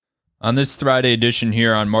On this Friday edition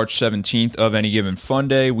here on March 17th of Any Given Fun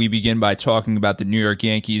Day, we begin by talking about the New York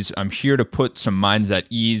Yankees. I'm here to put some minds at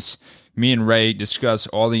ease. Me and Ray discuss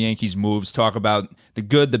all the Yankees moves, talk about the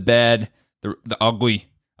good, the bad, the ugly.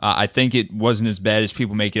 I think it wasn't as bad as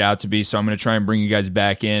people make it out to be, so I'm going to try and bring you guys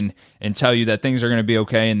back in and tell you that things are going to be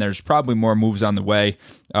okay, and there's probably more moves on the way.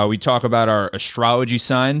 We talk about our astrology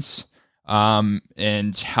signs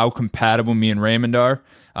and how compatible me and Raymond are,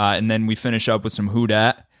 and then we finish up with some Who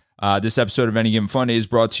Dat. This episode of Any Given Fun Day is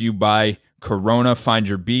brought to you by Corona. Find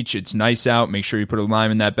your beach. It's nice out. Make sure you put a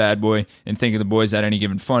lime in that bad boy. And think of the boys at Any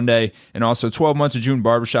Given Fun Day. And also 12 Months of June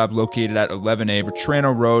Barbershop located at 11A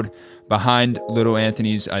Vetrano Road behind Little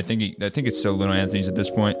Anthony's. I think it's still Little Anthony's at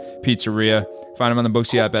this point. Pizzeria. Find them on the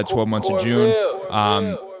Booksy app at 12 Months of June.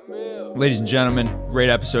 Ladies and gentlemen,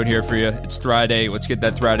 great episode here for you. It's Friday. Let's get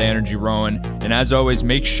that Friday energy rolling. And as always,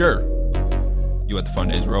 make sure you let the fun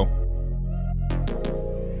days roll.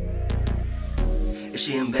 Is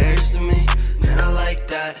she embarrassing me? Man, I like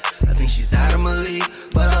that. I think she's out of my league,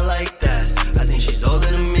 but I like that. I think she's older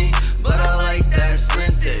than me, but I like that. Slim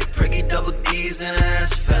thick, pricky double D's and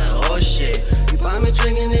ass fat. Oh shit, you buy me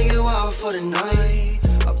drinking, nigga, wild for the night.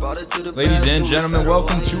 I brought it to the Ladies and gentlemen,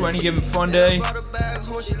 welcome to Any Given Fun Day.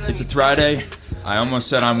 It's a Friday. I almost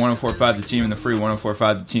said I'm 104.5 the team in the free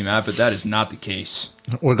 104.5 the team app, but that is not the case.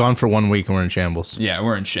 We're gone for 1 week and we're in shambles. Yeah,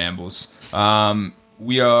 we're in shambles.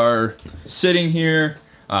 We are sitting here.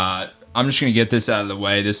 I'm just going to get this out of the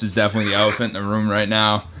way. This is definitely the elephant in the room right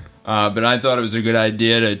now. But I thought it was a good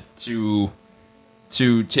idea to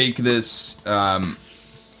take this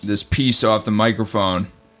this piece off the microphone,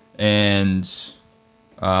 and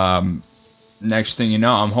next thing you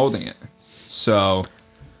know, I'm holding it. So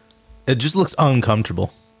it just looks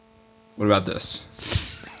uncomfortable. What about this?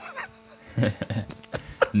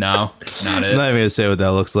 No, not it. I'm not even going to say what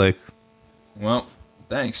that looks like. Well,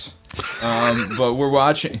 thanks. But we're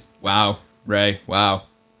watching. Wow, Ray. Wow.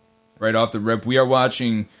 Right off the rip, we are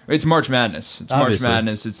watching. It's March Madness. It's Obviously. March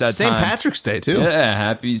Madness. It's that St. time. Patrick's Day, too. Yeah,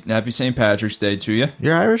 happy St. Patrick's Day to you.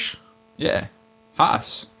 You're Irish? Yeah.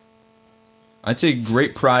 Haas. I take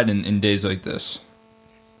great pride in days like this.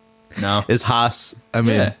 No? Is Haas, I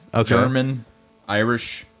mean, Yeah. okay. German,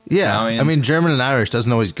 Irish, Yeah, Italian. I mean, German and Irish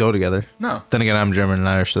doesn't always go together. No. Then again, I'm German and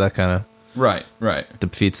Irish, so that kind of Right.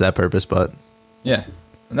 defeats that purpose, but... Yeah.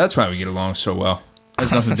 And that's why we get along so well. It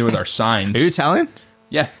has nothing to do with our signs. Are you Italian?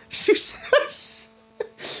 Yeah.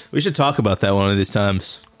 We should talk about that one of these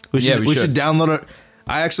times. We should download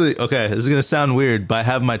it. Okay, this is going to sound weird, but I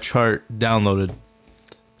have my chart downloaded.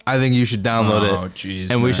 I think you should download it. Oh, jeez,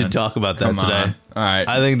 and we man. should talk about that Come today. on. All right.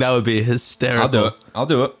 I think that would be hysterical. I'll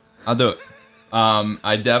do it.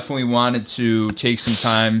 I definitely wanted to take some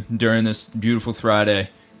time during this beautiful Friday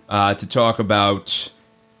to talk about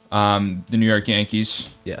the New York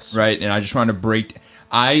Yankees. Yes. Right? And I just want to break...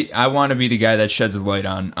 I want to be the guy that sheds a light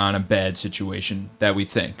on a bad situation that we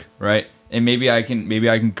think, right? And maybe I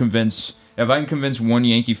can convince... If I can convince one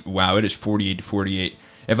Yankee... Wow, it is 48-48.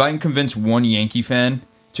 If I can convince one Yankee fan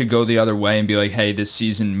to go the other way and be like, hey, this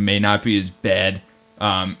season may not be as bad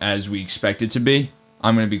as we expect it to be,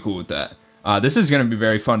 I'm going to be cool with that. This is going to be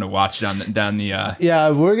very fun to watch down the...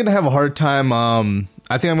 Yeah, we're going to have a hard time.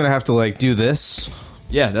 I think I'm going to have to, do this.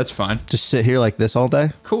 Yeah, that's fine. Just sit here like this all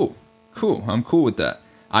day. Cool. I'm cool with that.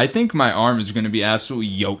 I think my arm is going to be absolutely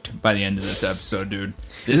yoked by the end of this episode, dude.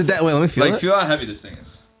 Is it that way? Let me feel it. Feel how heavy this thing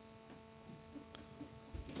is.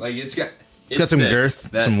 It's got some thick. girth,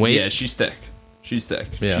 some weight. Yeah, she's thick.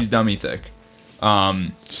 Yeah. She's dummy thick.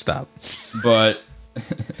 Stop. But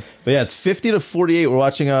yeah, it's 50-48. We're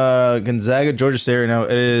watching Gonzaga, Georgia State right now.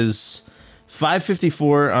 It is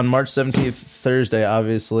 5:54 on March 17th, Thursday,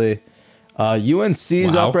 obviously.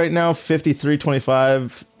 UNC's up right now,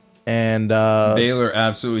 53-25. And Baylor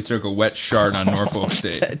absolutely took a wet shard on Norfolk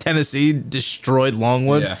State. Tennessee destroyed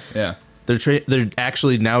Longwood. Yeah. They're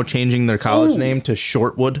actually now changing their college name to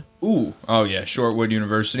Shortwood. Ooh. Oh, yeah, Shortwood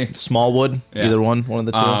University. Smallwood, either one of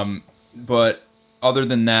the two. But other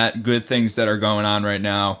than that, good things that are going on right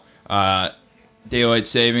now. Daylight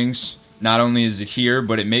savings, not only is it here,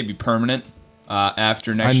 but it may be permanent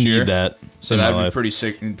after next year. I need that. So that would be pretty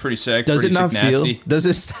sick. Does it not feel? Nasty. Does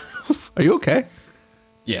it? Are you okay?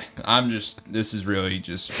 Yeah, this is really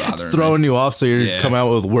just bothering It's throwing me. you off, so you're coming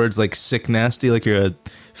out with words like sick, nasty, like you're a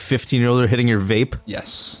 15-year-old hitting your vape.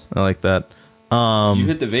 Yes. I like that. You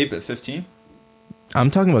hit the vape at 15?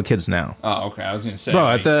 I'm talking about kids now. Oh, okay. I was going to say. Bro,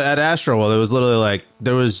 at Astro World, it was literally like,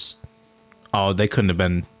 they couldn't have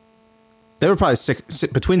been They were probably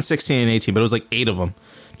between 16 and 18, but it was like 8 of them.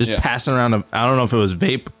 Just passing around. I don't know if it was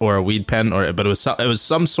vape or a weed pen, but it was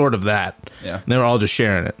some sort of that. Yeah. And they were all just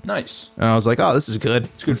sharing it. Nice. And I was like, oh, this is good.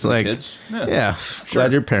 It's good for like, kids. Yeah.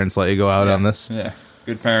 Glad your parents let you go out on this. Yeah.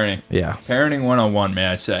 Good parenting. Yeah. Parenting 101, may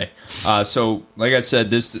I say. So, like I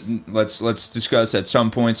said, let's discuss at some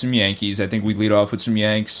point some Yankees. I think we lead off with some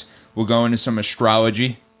Yanks. We'll go into some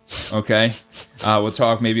astrology. Okay. We'll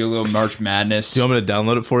talk maybe a little March Madness. Do you want me to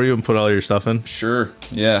download it for you and put all your stuff in? Sure.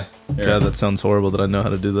 Yeah. Here. God, that sounds horrible that I know how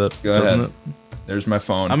to do that. Go ahead. It? There's my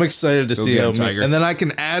phone. I'm excited to see how and then I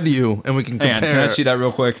can add you and we can compare. Can I see that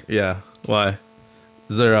real quick? Yeah. Why?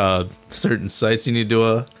 Is there certain sites you need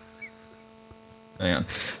to Hang on.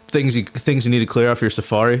 Things you need to clear off your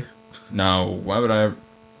Safari? No. Why would I?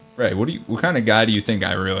 Ray, what kind of guy do you think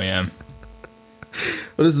I really am?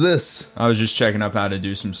 What is this? I was just checking up how to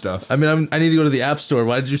do some stuff. I mean, I need to go to the App Store.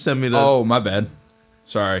 Why did you send me to? Oh, my bad.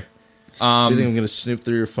 Sorry. You think I'm going to snoop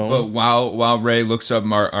through your phone? But while Ray looks up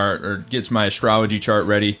or gets my astrology chart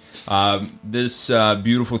ready, this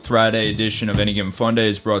beautiful Friday edition of Any Given Fun Day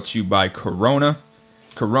is brought to you by Corona,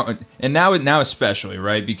 and now especially,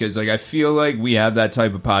 right? Because like I feel like we have that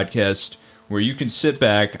type of podcast where you can sit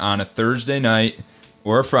back on a Thursday night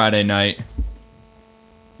or a Friday night.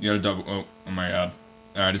 You got to double. Oh my God!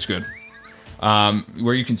 All right, it's good.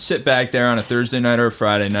 Where you can sit back there on a Thursday night or a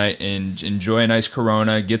Friday night and enjoy a nice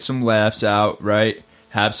Corona, get some laughs out, right?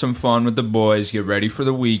 Have some fun with the boys, get ready for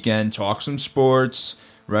the weekend, talk some sports,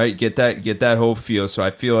 right? Get that whole feel. So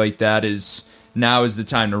I feel like now is the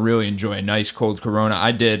time to really enjoy a nice cold Corona.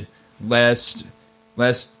 I did last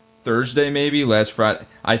Thursday, maybe last Friday.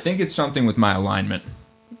 I think it's something with my alignment.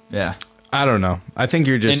 Yeah. I don't know. I think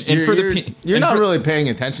you're just you're not really paying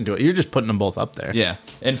attention to it. You're just putting them both up there. Yeah,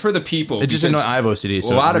 and for the people, it just annoys. I have OCD,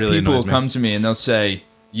 so a lot of people will come to me and they'll say,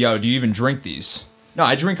 "Yo, do you even drink these?" No,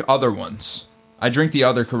 I drink other ones. I drink the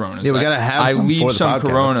other Coronas. Yeah, we gotta have. I leave some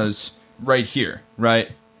Coronas right here, right?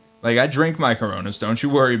 Like I drink my Coronas. Don't you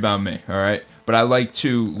worry about me, all right? But I like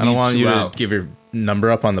to. I don't want you to give your number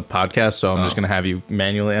up on the podcast, so I'm just gonna have you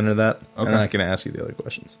manually enter that, and then I can ask you the other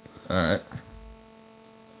questions. All right.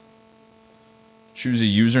 Choose a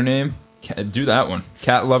username. Do that one.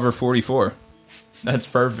 CatLover44. That's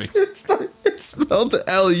perfect. It's spelled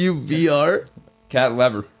LUVR. Cat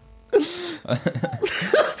Lever.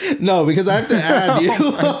 No, because I have to add you.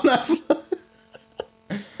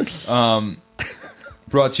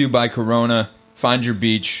 Brought to you by Corona. Find your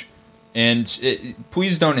beach. And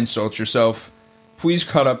please don't insult yourself. Please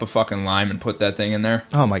cut up a fucking lime and put that thing in there.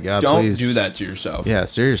 Oh my God, don't please. do that to yourself. Yeah,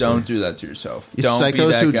 seriously. Don't do that to yourself. You don't be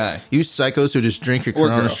that guy. You psychos who just drink your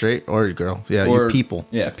Corona straight. Or girl. Yeah, you people.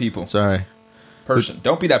 Yeah, people. Sorry. Person.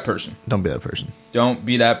 Don't be that person. Don't be that person. Don't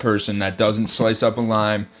be that person that doesn't slice up a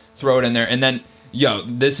lime, throw it in there, and then,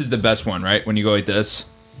 this is the best one, right? When you go like this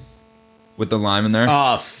with the lime in there.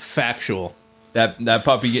 Ah, factual. That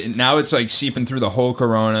puppy, now it's like seeping through the whole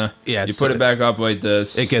Corona. Yeah, you put it back up like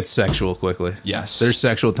this. It gets sexual quickly. Yes. There's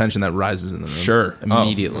sexual tension that rises in the room. Sure.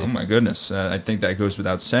 Immediately. Oh my goodness. I think that goes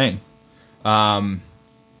without saying. Other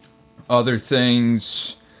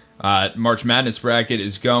things, March Madness bracket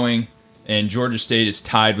is going, and Georgia State is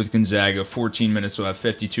tied with Gonzaga. 14 minutes left,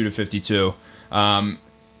 52-52. I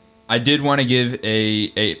did want to give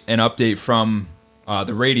an update from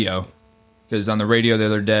the radio, because on the radio the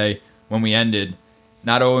other day, when we ended,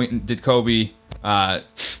 not only did Kobe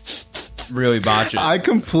really botch it. I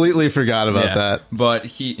completely forgot about that. But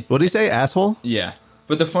what did he say, asshole? Yeah.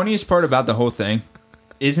 But the funniest part about the whole thing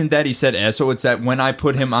isn't that he said asshole. It's that when I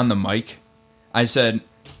put him on the mic, I said,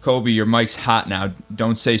 Kobe, your mic's hot now.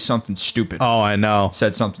 Don't say something stupid. Oh, I know.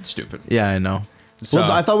 Said something stupid. Yeah, I know. So,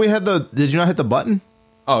 well, I thought we had did you not hit the button?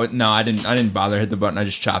 Oh, no, I didn't bother to hit the button. I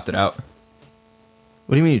just chopped it out.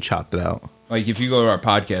 What do you mean you chopped it out? Like, if you go to our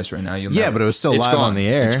podcast right now, you'll know. But it was still live on the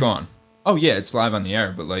air. It's gone. Oh, yeah, it's live on the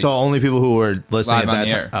air, but like... So only people who were listening live on the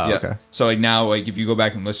air. Oh, yeah. Okay. So, like, now, like, if you go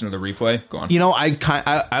back and listen to the replay, go on.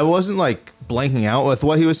 I wasn't, like, blanking out with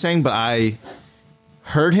what he was saying, but I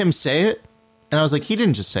heard him say it, and I was like, he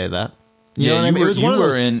didn't just say that. You know what I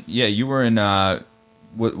mean? You were in,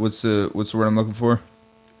 what's the word I'm looking for?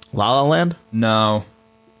 La La Land? No.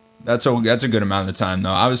 That's a good amount of the time,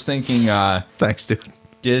 though. I was thinking... Thanks, dude.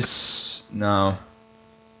 No.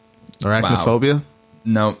 Arachnophobia? Wow.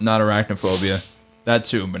 No, not arachnophobia. That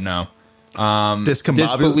too, but no.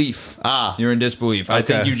 Disbelief. You're in disbelief. Okay. I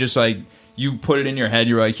think you just like you put it in your head.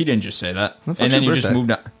 You're like, he didn't just say that, and then you just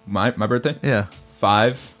moved on. My birthday? Yeah.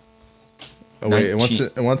 5. Oh wait,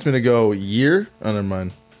 it wants me to go year. Oh, never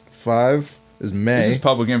mind. 5 is May. This is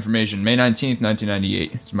public information. May 19th,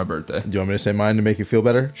 1998. It's my birthday. Do you want me to say mine to make you feel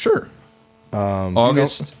better? Sure.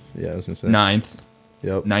 August Yeah, I was gonna say 9th,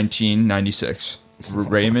 Yep. 1996.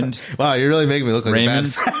 Raymond. Wow, you're really making me look like Raymond a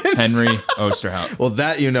bad friend. Henry Osterhout. Well,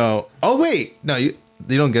 that you know. Oh wait, no, you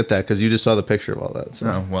don't get that because you just saw the picture of all that. So.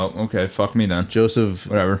 Oh, well, okay, fuck me then. Joseph,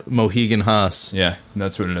 Whatever. Mohegan Haas. Yeah,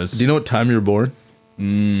 that's what it is. Do you know what time you were born?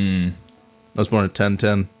 I was born at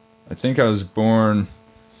 10:10. I think I was born.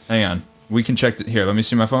 Hang on, we can check it here. Let me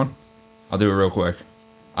see my phone. I'll do it real quick.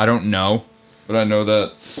 I don't know, but I know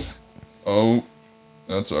that. Oh,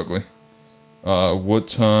 that's ugly. What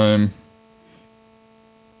time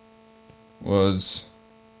was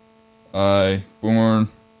I born?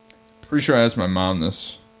 Pretty sure I asked my mom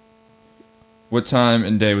this. What time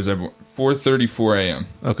and day was I born? 4:34 a.m.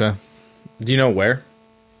 Okay. Do you know where?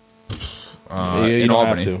 You you in don't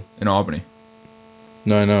Albany. have to. In Albany.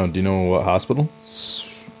 No, I know. Do you know what hospital?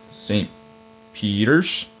 St.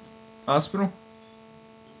 Peter's Hospital?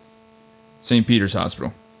 St. Peter's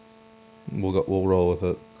Hospital. We'll roll with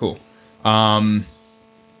it. Cool.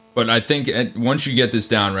 But I think once you get this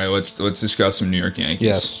down, right, let's discuss some New York Yankees.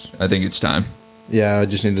 Yes. I think it's time. Yeah, I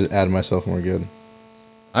just need to add myself more good.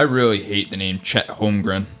 I really hate the name Chet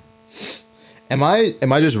Holmgren. Am I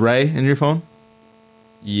just Ray in your phone?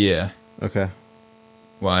 Yeah. Okay.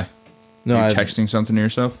 Why? No, Are you texting something to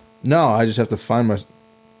yourself? No, I just have to find my.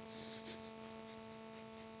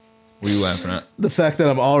 What are you laughing at? The fact that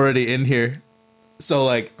I'm already in here. So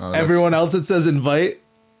like everyone else, it says invite,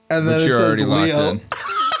 and then But it you're says already locked Leo. in.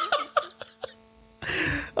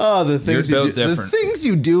 Oh, the things You're you built do. different. The things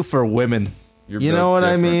you do for women. You're You built know what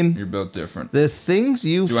I different. mean? You're built different. The things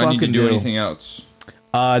you Do fucking I need to do anything else?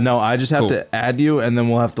 No, I just have Cool. to add you, and then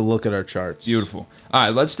we'll have to look at our charts. Beautiful. All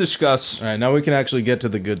right, let's discuss. All right, now we can actually get to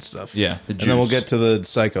the good stuff. Yeah, the and then we'll juice. get to the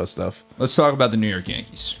psycho stuff. Let's talk about the New York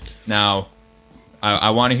Yankees. Now, I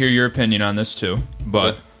want to hear your opinion on this too,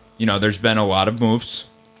 but, there's been a lot of moves,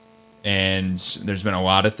 and there's been a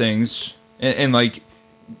lot of things. And like,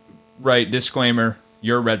 right, disclaimer,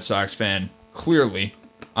 you're a Red Sox fan, clearly.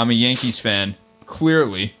 I'm a Yankees fan,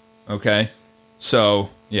 clearly. Okay? So,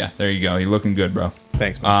 yeah, there you go. You're looking good, bro.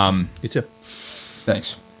 Thanks, man. You too.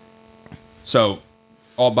 Thanks. So,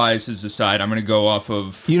 all biases aside, I'm going to go off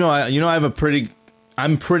of...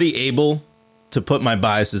 I'm pretty able to put my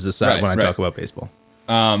biases aside when I talk about baseball.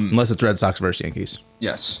 Unless it's Red Sox versus Yankees.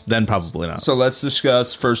 Yes. Then probably not. So let's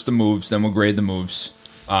discuss first the moves, then we'll grade the moves.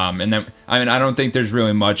 And then, I don't think there's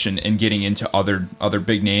really much in getting into other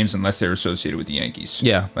big names unless they're associated with the Yankees.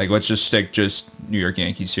 Yeah. Like, let's just stick New York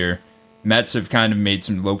Yankees here. Mets have kind of made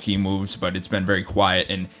some low-key moves, but it's been very quiet,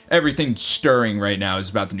 and everything stirring right now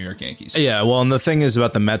is about the New York Yankees. Yeah, well, and the thing is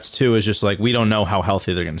about the Mets, too, is just like we don't know how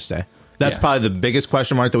healthy they're going to stay. That's probably the biggest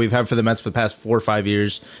question mark that we've had for the Mets for the past 4 or 5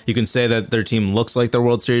 years. You can say that their team looks like they're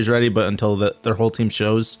World Series ready, but until their whole team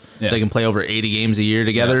shows they can play over 80 games a year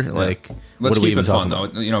together, let's what are we keep even it fun,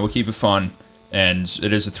 talking though. about? We'll keep it fun, and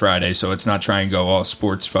it is a Friday, so let's not try and go all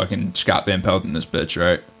sports fucking Scott Van Pelt in this bitch,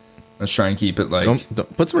 right? Let's try and keep it like...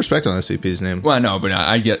 Don't put some respect on SVP's name. Well, no, but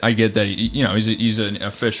I get that he's an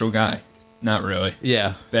official guy. Not really.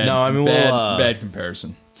 Yeah. Bad, bad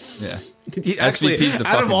comparison. Yeah. Actually, SVP's the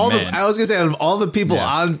out of fucking all man. I was gonna say, out of all the people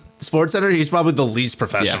on SportsCenter, he's probably the least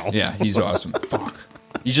professional. Yeah, he's awesome. Fuck.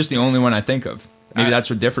 He's just the only one I think of. Maybe that's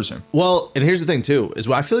what differs him. Well, and here's the thing too: is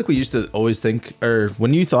I feel like we used to always think, or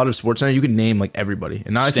when you thought of SportsCenter, you could name like everybody,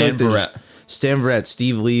 and now I feel like there's Stan Verrett,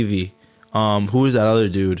 Steve Levy, who was that other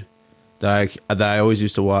dude that I always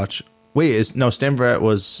used to watch? Stan Verrett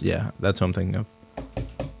was that's who I'm thinking of.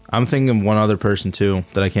 I'm thinking of one other person too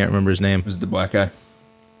that I can't remember his name. Was it the black guy?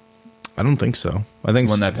 I don't think so. I think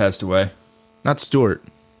One that passed away. not Stewart.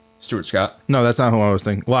 Stuart Scott. No, that's not who I was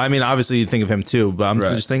thinking. Well, I mean, obviously you think of him too, but I'm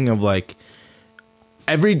just thinking of like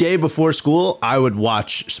every day before school, I would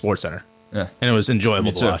watch SportsCenter. Yeah, and it was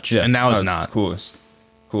enjoyable to watch. Yeah. And now it's not. Coolest.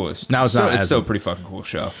 Now it's not. It's still a pretty fucking cool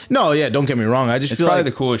show. No, yeah, don't get me wrong. I just feel probably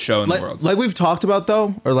like the coolest show in the world. Like we've talked about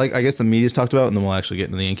though, or like I guess the media's talked about, and then we'll actually get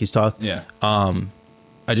into the Yankees talk. Yeah.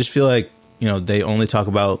 I just feel like they only talk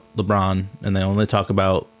about LeBron, and they only talk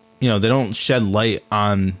about they don't shed light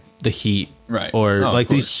on the Heat, right? Or like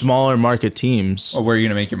these smaller market teams. Well, where are you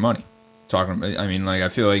gonna make your money? Talking about, I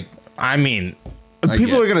feel like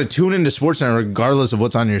people are gonna tune into SportsCenter regardless of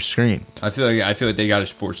what's on your screen. I feel like they got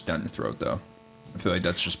us forced down your throat though. I feel like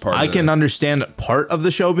that's just part. I can understand part of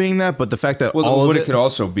the show being that, but the fact that it could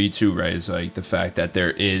also be too, right, is like the fact that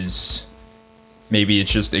there is maybe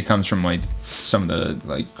it's just it comes from like some of the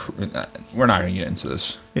like we're not gonna get into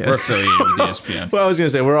this. Yeah. We're affiliated with ESPN. Well, I was gonna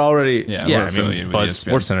say we're already we're affiliated with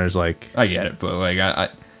ESPN. SportsCenter's like I get it, but like I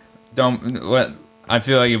don't let. I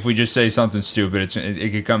feel like if we just say something stupid,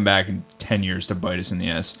 it could come back in 10 years to bite us in the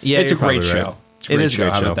ass. Yeah, it's a great show. Right. It's a great is a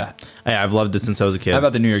great How show. about that? Yeah, I've loved it since I was a kid. How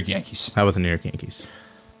about the New York Yankees? How about the New York Yankees?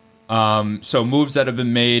 So moves that have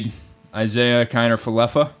been made. Isaiah Kiner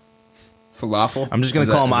Falafel. I'm just going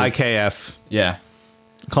to call him IKF. Yeah.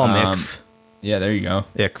 Call him IKF. Yeah, there you go.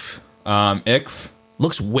 IKF. IKF.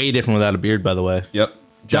 Looks way different without a beard, by the way. Yep.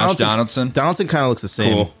 Josh Donaldson. Donaldson kind of looks the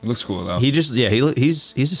same. Cool. He looks cool though. He's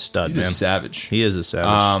a stud, He's man. a savage. He is a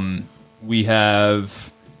savage. We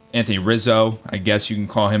have Anthony Rizzo. I guess you can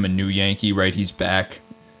call him a new Yankee, right? He's back.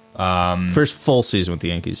 First full season with the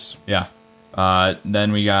Yankees. Yeah.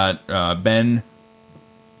 Then we got Ben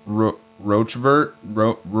Rochvert.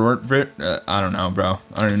 I don't know, bro.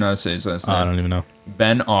 I don't even know how to say his last name. I don't even know.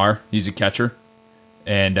 Ben R. He's a catcher.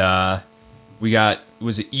 And we got,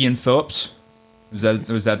 was it Ian Phillips? Was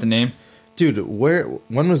that the name? Dude,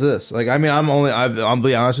 when was this? Like, I mean, I'll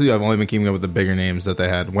be honest with you, I've only been keeping up with the bigger names that they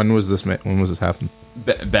had. When was this happen?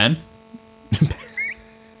 Ben?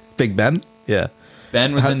 Big Ben? Yeah.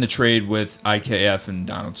 Ben was in the trade with IKF and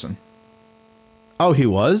Donaldson. Oh, he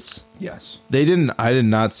was? Yes. I did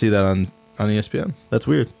not see that on ESPN. That's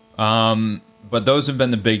weird. But those have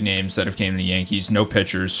been the big names that have came to the Yankees. No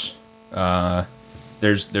pitchers.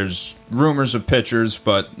 There's rumors of pitchers,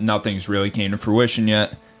 but nothing's really came to fruition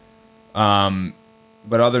yet.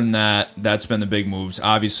 But other than that, that's been the big moves.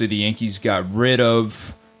 Obviously, the Yankees got rid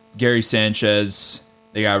of Gary Sanchez.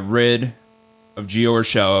 They got rid of Gio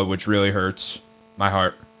Urshela, which really hurts my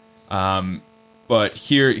heart. But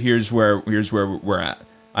here's where we're at.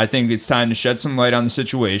 I think it's time to shed some light on the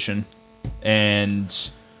situation,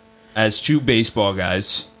 and as two baseball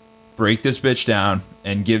guys, break this bitch down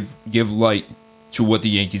and give light to what the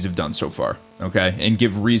Yankees have done so far, okay? And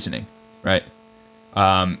give reasoning, right?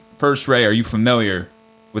 First, Ray, are you familiar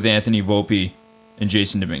with Anthony Volpe and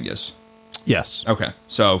Jason Dominguez? Yes. Okay,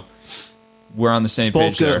 so we're on the same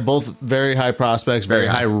page there. Both very high prospects, very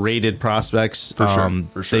high rated prospects. For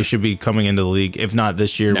sure. They should be coming into the league, if not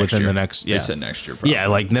this year, within the next. Yeah, they said next year. Probably. Yeah,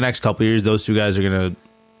 like the next couple of years, those two guys are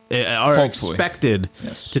Hopefully. expected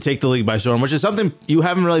to take the league by storm, which is something you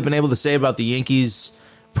haven't really been able to say about the Yankees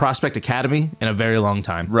prospect academy in a very long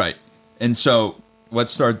time. Right. And so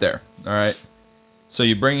let's start there. All right. So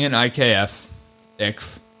you bring in IKF,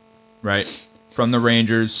 right, from the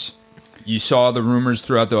Rangers. You saw the rumors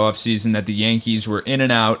throughout the offseason that the Yankees were in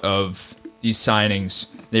and out of these signings.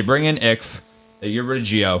 They bring in IKF, they get rid of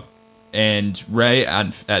Gio, and Ray,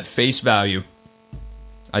 at face value,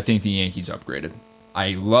 I think the Yankees upgraded.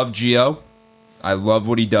 I love Gio. I love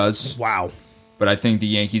what he does. Wow. But I think the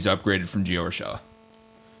Yankees upgraded from Gio Urshela.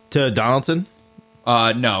 To Donaldson?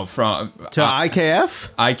 No, from... To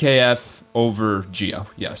IKF? IKF over Gio,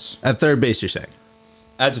 yes. At third base, you're saying?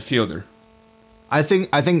 As a fielder. I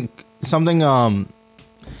think something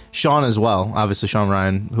Sean as well, obviously Sean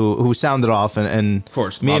Ryan, who sounded off and of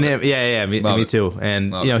course, me and him, me too.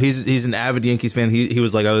 And he's an avid Yankees fan. He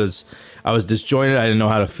was like, I was disjointed. I didn't know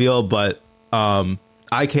how to feel, but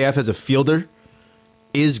IKF as a fielder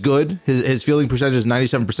is good. His fielding percentage is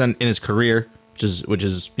 97% in his career, which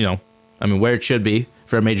is where it should be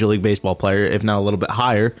for a Major League Baseball player, if not a little bit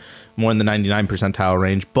higher, more in the 99 percentile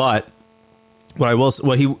range. But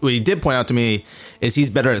what he did point out to me is he's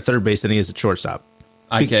better at third base than he is at shortstop.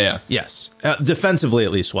 IKF. Yes. Defensively,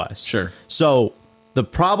 at least, wise. Sure. So the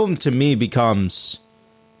problem to me becomes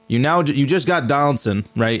you just got Donaldson,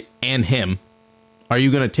 right, and him. Are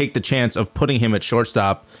you going to take the chance of putting him at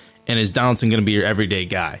shortstop, and is Donaldson going to be your everyday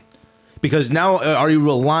guy? Because now, are you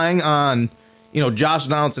relying on, Josh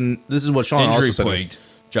Donaldson? This is what Sean Injury also said. plagued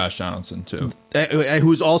Josh Donaldson, too.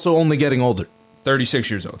 Who's also only getting older. 36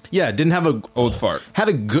 years old. Yeah, didn't have a... Old fart. Had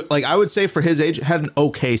a good... I would say for his age, had an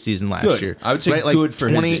okay season last year. I would say good for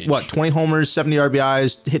 20, his age. 20 homers, 70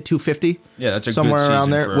 RBIs, hit 250? Yeah, that's a somewhere good season around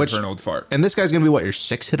there, for an old fart. And this guy's going to be, your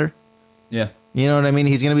sixth hitter? Yeah. You know what I mean?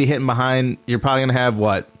 He's going to be hitting behind... You're probably going to have,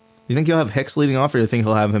 You think you'll have Hicks leading off, or you think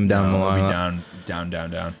he'll have him down the line? He'll be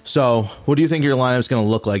down. So, what do you think your lineup's going to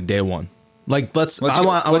look like day one? Let's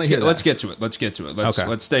get to it.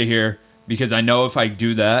 Let's stay here, because I know if I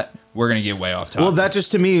do that, we're going to get way off topic. Well, that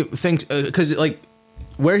just to me thinks because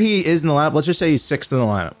where he is in the lineup, let's just say he's sixth in the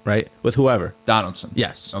lineup, right? With whoever. Donaldson.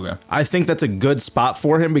 Yes. Okay. I think that's a good spot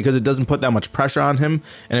for him because it doesn't put that much pressure on him,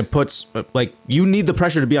 and it puts you need the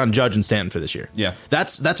pressure to be on Judge and Stanton for this year. Yeah.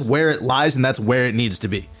 That's where it lies, and that's where it needs to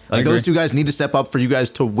be. Those two guys need to step up for you guys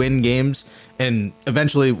to win games and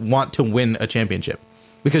eventually want to win a championship.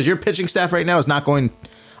 Because your pitching staff right now is not going.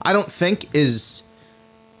 I don't think is.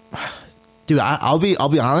 Dude, I'll be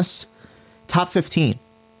honest. Top 15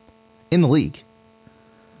 in the league.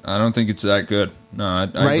 I don't think it's that good. No, I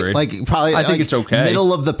agree. I think it's okay.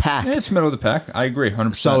 Middle of the pack. Yeah, it's middle of the pack. I agree,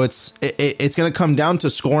 100%. So it's going to come down to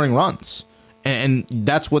scoring runs. and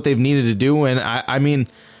that's what they've needed to do. And I mean,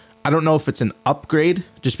 I don't know if it's an upgrade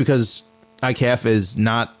just because IKF is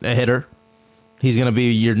not a hitter. He's going to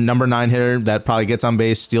be your number 9 hitter that probably gets on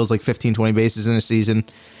base, steals like 15, 20 bases in a season,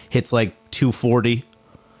 hits like 240.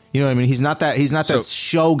 You know what I mean? He's not that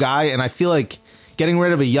show guy, and I feel like getting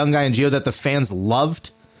rid of a young guy in Gio that the fans loved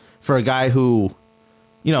for a guy who,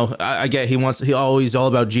 you know, I get he always all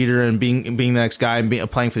about Jeter and being the next guy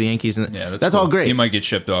and playing for the Yankees, and that's cool. all great. He might get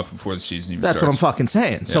shipped off before the season even starts. That's what I'm fucking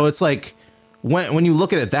saying. Yeah. So it's like when you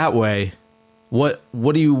look at it that way, what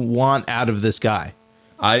do you want out of this guy?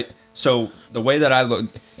 So the way that I look,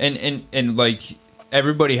 and like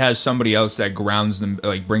everybody has somebody else that grounds them,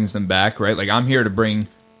 like brings them back, right? Like I'm here to bring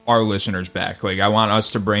our listeners back. Like I want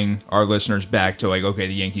us to bring our listeners back to like, okay,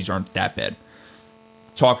 the Yankees aren't that bad.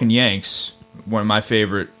 Talking Yanks, one of my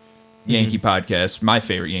favorite Yankee podcasts, my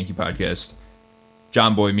favorite Yankee podcast,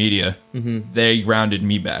 John Boy Media, they grounded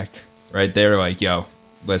me back, right? They were like, yo,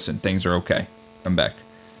 listen, things are okay. Come back.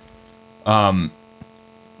 So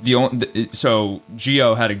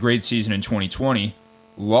Gio had a great season in 2020,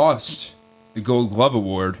 lost the Gold Glove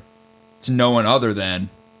Award to no one other than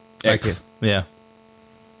Ek. Yeah.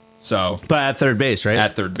 So, but at third base, right?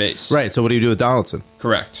 At third base, right. So what do you do with Donaldson?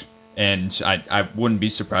 Correct. And I wouldn't be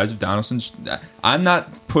surprised if Donaldson's. I'm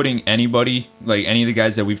not putting anybody, like any of the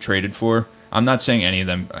guys that we've traded for, I'm not saying any of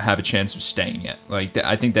them have a chance of staying yet. Like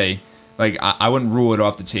I think they, like I wouldn't rule it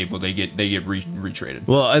off the table. They get retraded.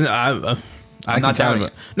 Well, and I'm not doubting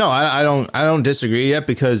it. No, I don't disagree yet,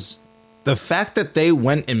 because the fact that they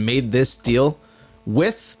went and made this deal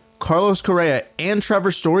with Carlos Correa and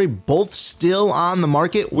Trevor Story both still on the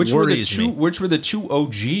market worries me. Which were the two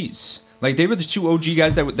OGs. Like they were the two OG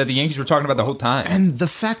guys that the Yankees were talking about the whole time. And the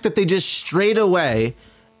fact that they just strayed away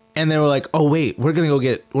and they were like, "Oh wait, we're gonna go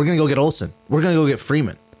get Olsen. We're gonna go get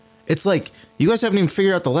Freeman." It's like, you guys haven't even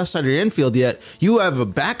figured out the left side of your infield yet. You have a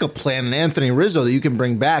backup plan in Anthony Rizzo that you can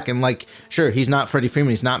bring back. And like, sure, he's not Freddie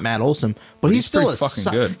Freeman, he's not Matt Olson, but he's still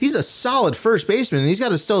good. He's a solid first baseman, and he's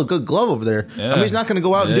got still a good glove over there. Yeah. I mean, he's not going to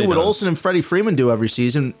go out and do what Olson and Freddie Freeman do every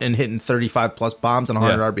season and hitting 35 plus bombs and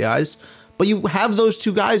 100 RBIs. But you have those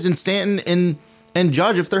two guys in Stanton and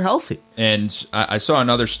Judge if they're healthy. And I saw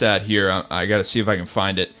another stat here. I got to see if I can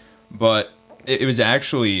find it, but it was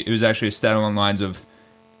actually a stat along the lines of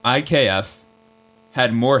IKF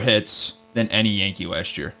had more hits than any Yankee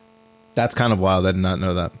last year. That's kind of wild. I did not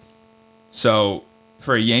know that. So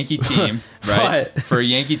for a Yankee team, right? For a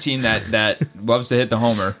Yankee team that loves to hit the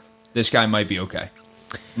homer, this guy might be okay.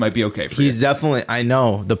 Might be okay for He's definitely, I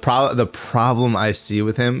know. The problem I see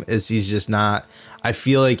with him is he's just not, I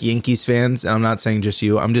feel like Yankees fans, and I'm not saying just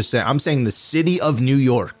you, I'm saying the city of New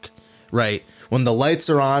York, right? When the lights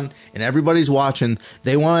are on and everybody's watching,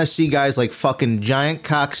 they want to see guys like fucking Giant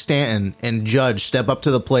Cock Stanton and Judge step up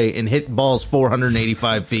to the plate and hit balls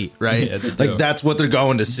 485 feet, right? Yeah, like that's what they're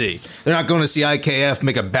going to see. They're not going to see IKF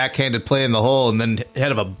make a backhanded play in the hole and then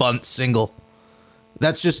head of a bunt single.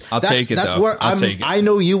 That's just take it. That's where I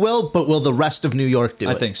know you will, but will the rest of New York do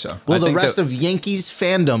it? I think so. Will the rest of Yankees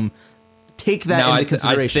fandom take that into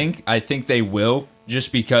consideration? I think they will.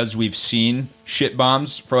 Just because we've seen shit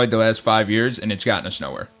bombs for like the last 5 years and it's gotten us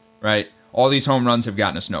nowhere, right? All these home runs have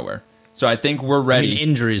gotten us nowhere. So I think we're ready. I mean,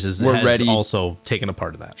 injuries has also taken a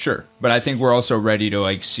part of that. Sure. But I think we're also ready to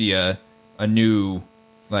like see a new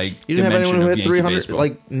like you didn't dimension have anyone who of hit Yankee 300 baseball.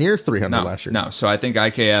 like near 300 last year. No. So I think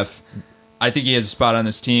IKF, I think he has a spot on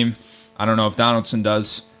this team. I don't know if Donaldson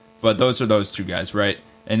does, but those are those two guys, right?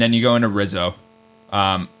 And then you go into Rizzo.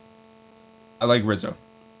 I like Rizzo.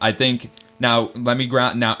 I think now let me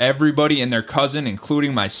ground. Now everybody and their cousin,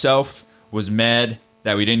 including myself, was mad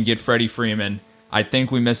that we didn't get Freddie Freeman. I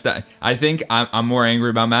think we missed that. I think I'm more angry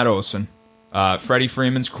about Matt Olson. Freddie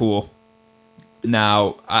Freeman's cool.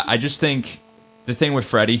 Now I just think the thing with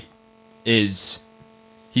Freddie is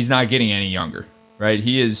he's not getting any younger, right?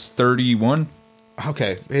 He is 31.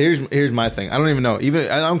 Okay, here's my thing. I don't even know. Even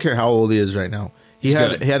I don't care how old he is right now. He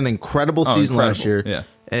had an incredible season last year. Yeah.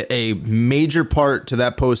 A major part to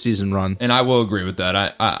that postseason run, and I will agree with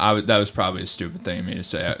that. I that was probably a stupid thing of me to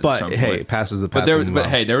say. But hey, passes the pass. But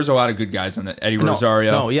hey, there was a lot of good guys on that. Eddie Rosario.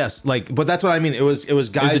 No, yes, but that's what I mean. It was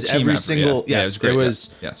guys every single. Yeah. Yes, it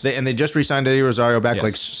was. Yes. They just re-signed Eddie Rosario back. Yes.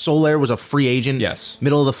 Like Soler was a free agent. Yes.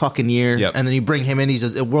 Middle of the fucking year. Yep. And then you bring him in.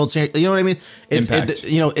 He's a World Series. You know what I mean? Impact.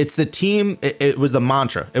 It's the team. It was the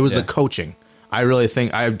mantra. It was the coaching. I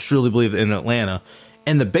truly believe in Atlanta.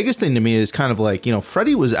 And the biggest thing to me is kind of like,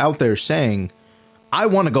 Freddie was out there saying, I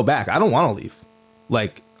want to go back. I don't want to leave.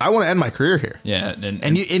 Like, I want to end my career here. Yeah.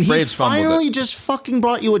 And he finally just fucking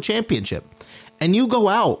brought you a championship. And you go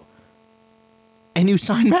out and you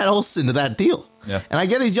sign Matt Olson to that deal. Yeah. And I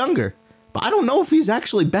get he's younger. but I don't know if he's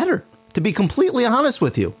actually better, to be completely honest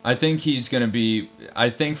with you. I think he's going to be. I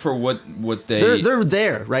think for what they're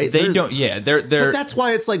there, right? They don't. Yeah, they're. But that's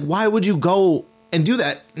why it's like, why would you go and do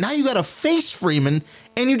that? Now you got to face Freeman,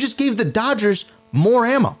 and you just gave the Dodgers more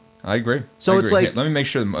ammo. I agree. So it's like, here, let me make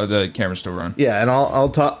sure the camera's still running. Yeah, and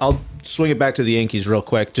I'll swing it back to the Yankees real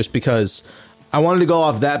quick, just because I wanted to go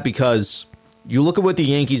off that, because you look at what the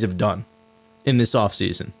Yankees have done in this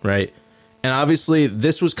offseason, right? And obviously,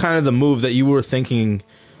 this was kind of the move that you were thinking,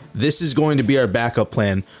 this is going to be our backup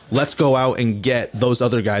plan. Let's go out and get those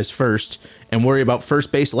other guys first and worry about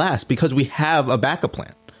first base last, because we have a backup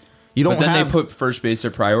plan. You don't. But then they put first base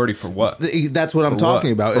their priority for what? That's what I'm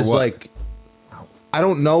talking about. It's like, I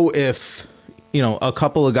don't know if, a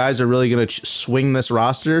couple of guys are really going to swing this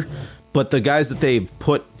roster, but the guys that they've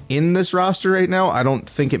put in this roster right now, I don't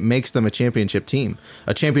think it makes them a championship team,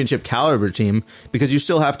 a championship caliber team, because you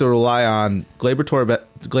still have to rely on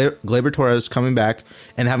Gleyber Torres coming back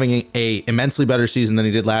and having a immensely better season than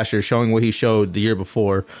he did last year, showing what he showed the year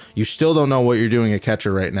before. You still don't know what you're doing at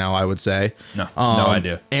catcher right now, I would say. No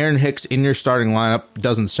idea. Aaron Hicks in your starting lineup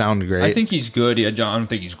doesn't sound great. I think he's good. I don't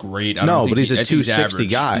think he's great. But he's a 260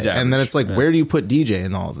 guy. And then it's like, where do you put DJ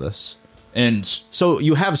in all of this? And so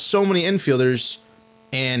you have so many infielders,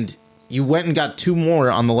 and you went and got two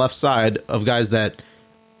more on the left side of guys that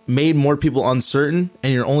made more people uncertain,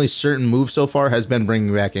 and your only certain move so far has been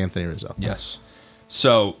bringing back Anthony Rizzo. Yes.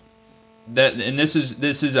 So this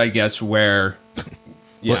is I guess where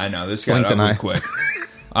I know this got ugly quick.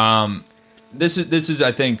 This is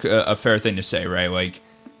I think a fair thing to say, right? Like,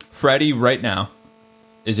 Freddie right now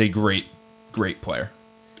is a great player.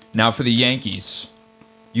 Now for the Yankees,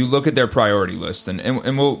 you look at their priority list,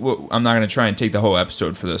 and we'll I'm not going to try and take the whole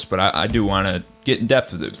episode for this, but I do want to get in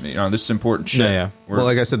depth with it. This is important shit. Yeah. Well,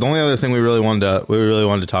 like I said, the only other thing we really wanted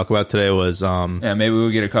to talk about today was maybe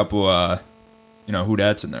we'll get a couple who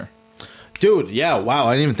that's in there. Dude, yeah, wow,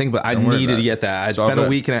 I didn't even think, but I needed to get that. It's been a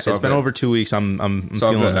week, and it's been over 2 weeks. I'm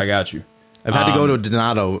feeling good. I got you. I've had to go to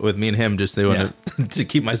Donato with me and him just to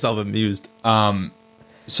keep myself amused.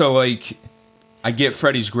 So like, I get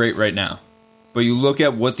Freddie's great right now. But you look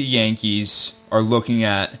at what the Yankees are looking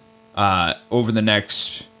at over the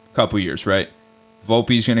next couple years, right?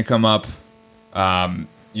 Volpe's going to come up.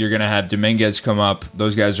 You're going to have Dominguez come up.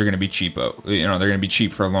 Those guys are going to be cheapo. They're going to be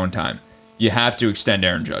cheap for a long time. You have to extend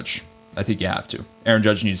Aaron Judge. I think you have to. Aaron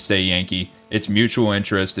Judge needs to stay Yankee. It's mutual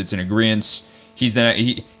interest. It's an agreement. He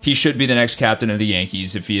should be the next captain of the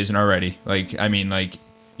Yankees if he isn't already. He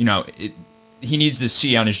needs the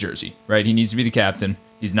C on his jersey, right? He needs to be the captain.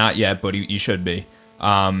 He's not yet, but he should be.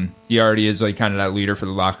 He already is like kind of that leader for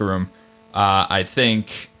the locker room. I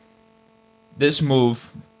think this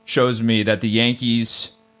move shows me that the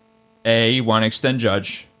Yankees, A, want to extend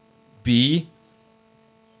Judge. B,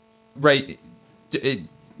 right,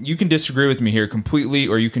 you can disagree with me here completely,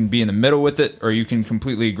 or you can be in the middle with it, or you can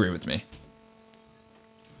completely agree with me.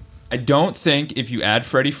 I don't think if you add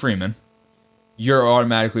Freddie Freeman, you're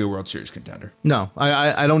automatically a World Series contender. No,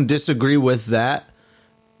 I don't disagree with that.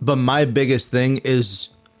 But my biggest thing is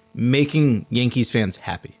making Yankees fans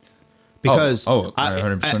happy, because I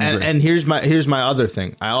 100% agree. And here's my other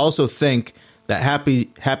thing. I also think that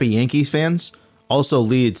happy Yankees fans also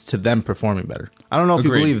leads to them performing better. I don't know if you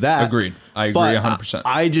believe that. Agreed. I agree 100%.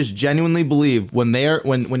 I just genuinely believe when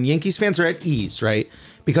Yankees fans are at ease, right?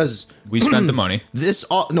 Because we spent the money. This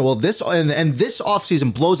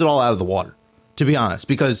offseason blows it all out of the water, to be honest,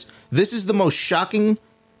 because this is the most shocking.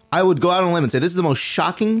 I would go out on a limb and say this is the most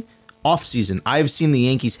shocking offseason I've seen the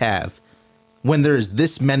Yankees have when there's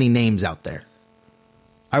this many names out there.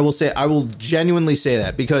 I will genuinely say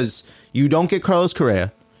that, because you don't get Carlos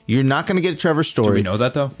Correa. You're not going to get Trevor Story. Do we know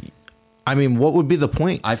that, though? I mean, what would be the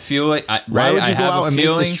point? I feel like why would you go out and make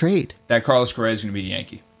this trade? That Carlos Correa is going to be a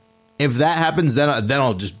Yankee. If that happens, then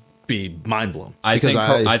I'll just be mind blown. I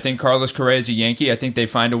think Carlos Correa is a Yankee. I think they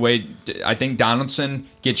find a way. I think Donaldson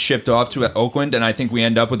gets shipped off to Oakland, and I think we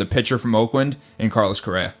end up with a pitcher from Oakland and Carlos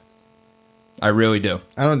Correa. I really do.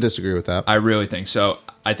 I don't disagree with that. I really think so.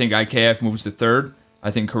 I think IKF moves to third.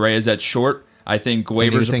 I think Correa's at short. I think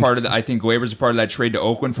Gleyber's a part of that. I think Gleyber's a part of that trade to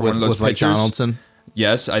Oakland for one of those pitchers. Like Donaldson.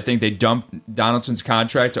 Yes, I think they dumped Donaldson's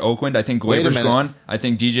contract to Oakland. I think Gleyber's gone. I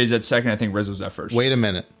think DJ's at second. I think Rizzo's at first. Wait a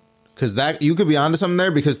minute. Because that you could be onto something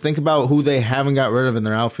there, because think about who they haven't got rid of in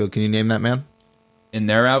their outfield. Can you name that man? In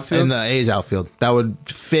their outfield? In the A's outfield. That would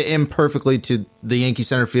fit in perfectly to the Yankee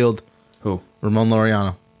center field. Who? Ramon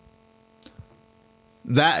Laureano.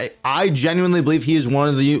 That I genuinely believe he is one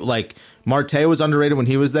of the, like, Marte was underrated when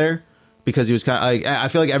he was there, because he was kind of like, I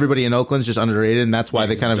feel like everybody in Oakland's just underrated, and that's why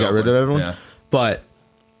they kind of got rid of everyone. Yeah. But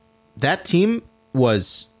that team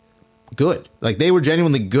was good. Like they were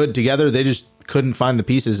genuinely good together. They just couldn't find the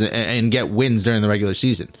pieces and get wins during the regular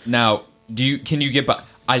season. Now, can you get by?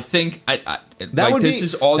 I think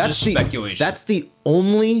is all just speculation. That's the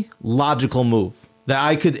only logical move that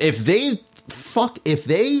I could. If they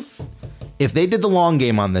did the long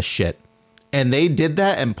game on this shit, and they did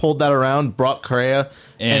that and pulled that around, brought Correa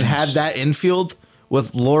and had that infield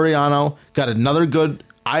with Laureano, got another good.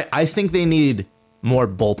 I think they need more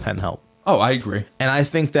bullpen help. Oh, I agree. And I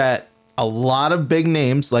think that a lot of big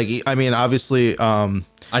names, obviously, I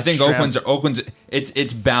think Oakland's.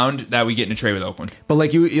 It's bound that we get in a trade with Oakland. But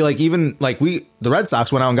the Red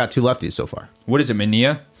Sox went out and got 2 lefties so far. What is it,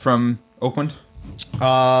 Mania from Oakland?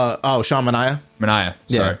 Sean Manaea. Sorry.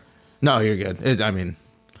 Yeah. No, you're good.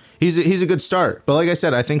 He's a good start. But like I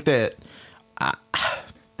said, I think that I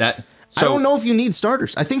don't know if you need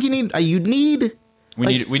starters. I think you need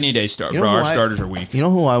We need a start, bro. Our starters are weak. You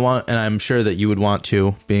know who I want, and I'm sure that you would want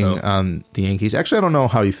to, being on the Yankees. Actually, I don't know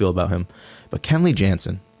how you feel about him, but Kenley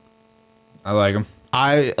Jansen. I like him.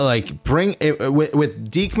 I bring it with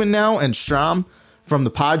Diekman now and Strahm from the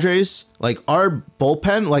Padres. Like our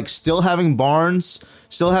bullpen, still having Barnes,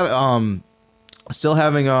 still having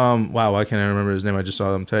wow, I can't remember his name. I just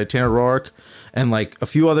saw him today. Tanner Roark, and a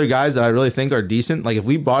few other guys that I really think are decent. If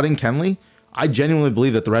we brought in Kenley, I genuinely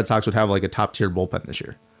believe that the Red Sox would have a top tier bullpen this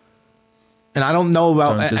year. And I don't know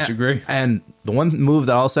about. Don't disagree. And the one move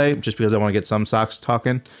that I'll say, just because I want to get some Sox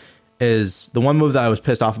talking, is the one move that I was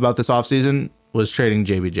pissed off about this offseason was trading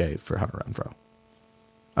JBJ for Hunter Renfroe.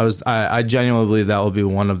 I genuinely believe that will be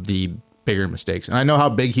one of the bigger mistakes. And I know how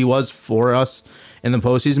big he was for us in the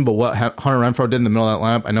postseason, but what Hunter Renfroe did in the middle of that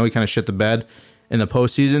lineup, I know he kind of shit the bed in the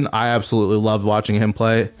postseason. I absolutely loved watching him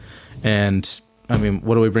play. And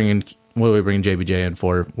what do we bring JBJ in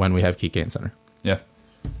for when we have Kike Center? Yeah.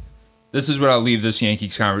 This is what I'll leave this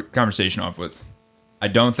Yankees conversation off with. I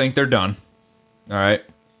don't think they're done. All right.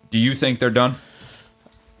 Do you think they're done?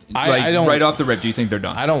 I don't. Right off the rip, do you think they're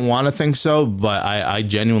done? I don't want to think so, but I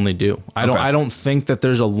genuinely do. I don't think that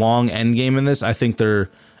there's a long end game in this. I think they're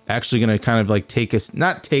actually going to kind of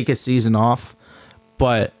not take a season off,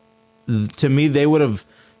 but to me, they would have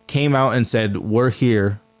came out and said, "We're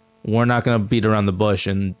here. We're not going to beat around the bush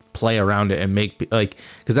and play around it and make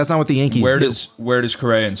because that's not what the Yankees do." Where does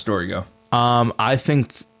Correa and Story go? I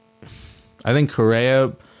think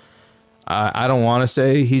Correa. I don't want to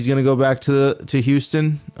say he's going to go back to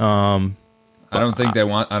Houston. I don't think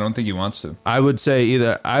he wants to. I would say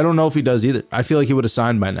either. I don't know if he does either. I feel like he would have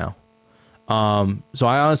signed by now. So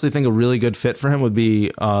I honestly think a really good fit for him would be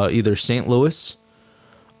either St. Louis,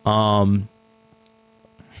 or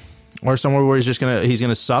somewhere where he's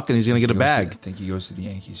gonna suck and he's gonna get a bag. I think he goes to the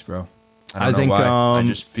Yankees, bro. I think I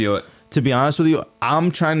just feel it. To be honest with you, I'm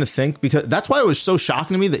trying to think because that's why it was so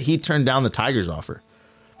shocking to me that he turned down the Tigers offer.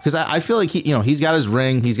 Because I feel like he's got his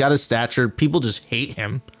ring, he's got his stature. People just hate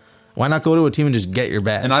him. Why not go to a team and just get your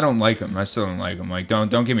bag? And I don't like him. I still don't like him.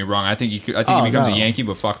 Don't get me wrong. I think he becomes a Yankee,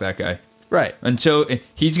 but fuck that guy. Right. Until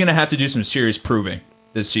he's gonna have to do some serious proving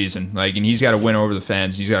this season. And he's got to win over the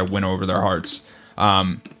fans. He's got to win over their hearts.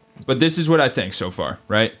 But this is what I think so far.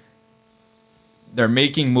 Right. They're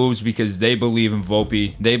making moves because they believe in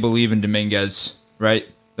Volpe. They believe in Dominguez. Right.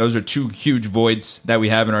 Those are 2 huge voids that we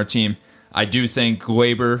have in our team. I do think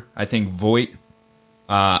Glaber. I think Voit.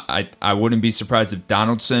 I wouldn't be surprised if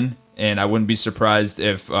Donaldson, and I wouldn't be surprised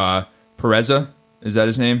if Pereza, is that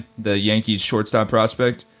his name? The Yankees shortstop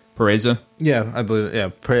prospect, Pereza. Yeah, I believe. Yeah,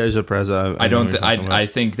 Pereza. I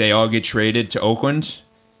think they all get traded to Oakland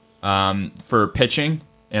for pitching,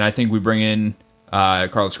 and I think we bring in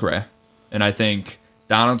Carlos Correa, and I think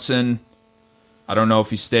Donaldson. I don't know if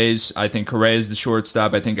he stays. I think Correa is the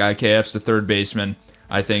shortstop. I think IKF's the third baseman.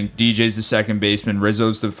 I think DJ's the second baseman.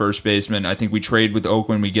 Rizzo's the first baseman. I think we trade with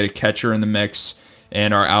Oakland. We get a catcher in the mix.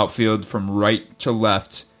 And our outfield from right to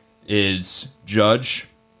left is Judge,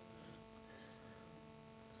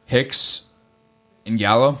 Hicks, and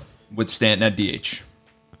Gallo with Stanton at DH.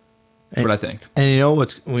 That's what I think. And you know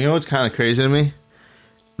what's kind of crazy to me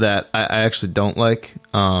that I actually don't like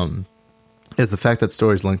is the fact that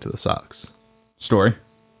Story's linked to the Sox. Story?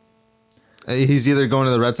 He's either going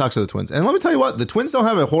to the Red Sox or the Twins. And let me tell you what, the Twins don't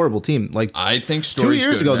have a horrible team. I think Story's 2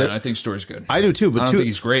 years good, ago, I think Story's good. I do too, but I don't think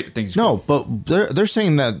he's great. I think he's good. But they're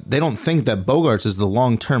saying that they don't think that Bogarts is the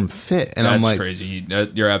long-term fit. And I'm like, crazy.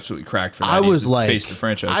 You're absolutely cracked for that. I was face the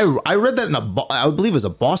franchise. I read that in I believe it was a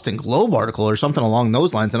Boston Globe article or something along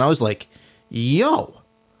those lines, and I was like, yo,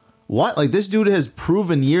 what? This dude has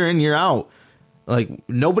proven year in, year out.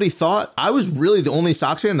 Nobody thought. I was really the only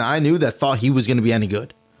Sox fan that I knew that thought he was going to be any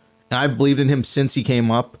good. And I've believed in him since he came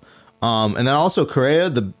up. And then also Correa,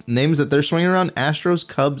 the names that they're swinging around, Astros,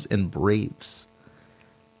 Cubs, and Braves.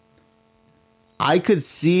 I could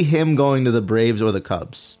see him going to the Braves or the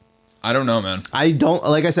Cubs. I don't know, man. I don't,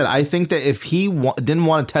 like I said, I think that if he didn't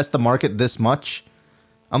want to test the market this much,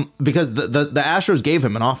 because the Astros gave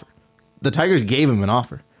him an offer. The Tigers gave him an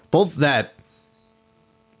offer. Both that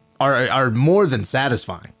are more than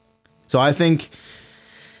satisfying. So I think,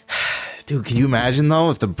 dude, can you imagine though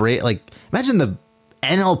if imagine the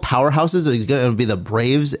NL powerhouses are going to be the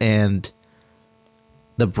Braves and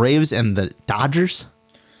the Dodgers.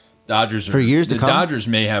 Dodgers for years to come. The Dodgers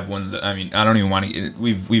may have one of the. I mean, I don't even want to.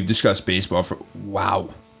 We've discussed baseball for wow.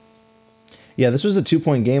 Yeah, this was a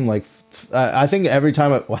 2-point game. Like I think every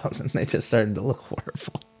time. They just started to look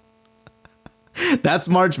horrible. That's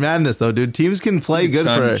March Madness, though, dude. Teams can play good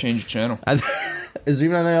time for to change the channel. Is there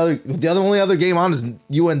even any other? The only other game on is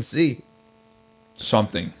UNC.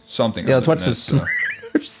 Something. Yeah, let's watch the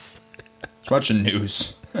Smurfs. Let's watch the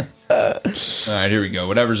news. All right, here we go.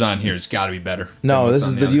 Whatever's on here has got to be better. No, this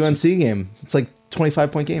is the UNC game. It's like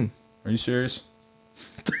 25-point game. Are you serious?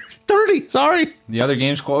 30. Sorry. The other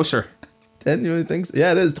game's closer. 10. You really think so?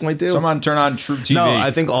 Yeah, it is 22. Someone turn on True TV. No,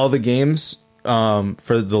 I think all the games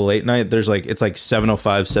for the late night, it's like 7:05,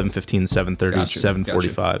 7:15, 7:30, Gotcha.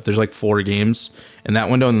 7:45. Gotcha. There's like 4 games in that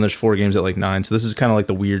window, and then there's 4 games at like 9. So this is kind of like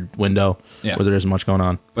the weird window where there isn't much going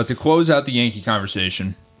on. But to close out the Yankee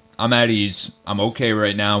conversation, I'm at ease. I'm okay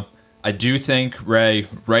right now. I do think, Ray,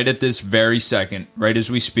 right at this very second, right as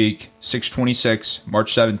we speak, 6:26,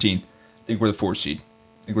 March 17th, I think we're the 4th seed.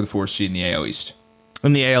 I think we're the 4th seed in the AL East.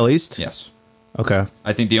 In the AL East? Yes. Okay.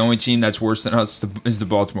 I think the only team that's worse than us is the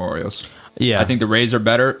Baltimore Orioles. Yeah. I think the Rays are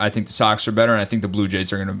better. I think the Sox are better. And I think the Blue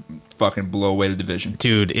Jays are going to fucking blow away the division.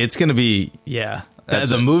 Dude, it's going to be,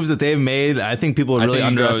 the moves that they've made, I think people are really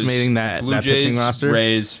underestimating that pitching roster.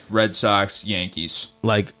 Rays, Red Sox, Yankees.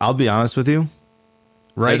 Like, I'll be honest with you.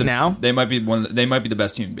 Now, they might be the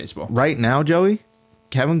best team in baseball. Right now, Joey,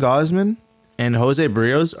 Kevin Gausman and Jose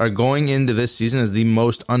Barrios are going into this season as the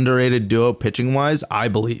most underrated duo pitching wise, I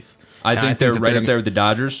believe. I think they're right up there with the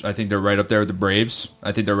Dodgers. I think they're right up there with the Braves.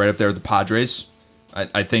 I think they're right up there with the Padres.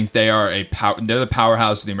 I think they are they're the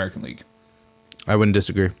powerhouse of the American League. I wouldn't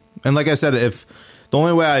disagree. And like I said, if the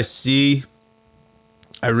only way I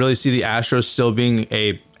really see the Astros still being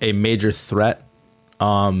a major threat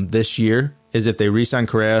this year is if they re-sign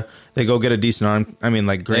Correa, they go get a decent arm. I mean,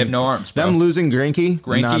 like they have no arms, bro. Them losing Greinke,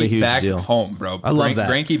 not a huge back deal. home, bro. I love that.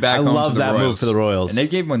 Greinke back home. I love that move for the Royals, and they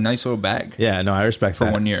gave him a nice little bag. Yeah, no, I respect for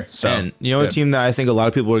that 1 year. So, and you know, a team that I think a lot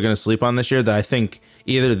of people are going to sleep on this year, that I think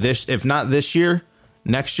either if not this year,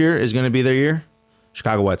 next year is going to be their year.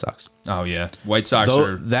 Chicago White Sox. Oh yeah, White Sox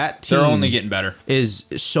that team they're only getting better. Is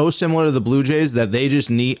so similar to the Blue Jays that they just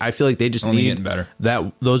need. I feel like they just only need getting better.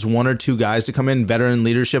 Those 1 or 2 guys to come in, veteran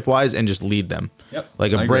leadership wise, and just lead them. Yep,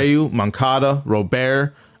 like Abreu, Moncada,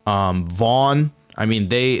 Robert, Vaughn. I mean,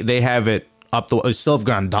 they have it up the. Still have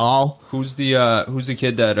Grandal. Who's the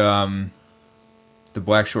kid that the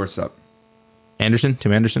black shortstop? Tim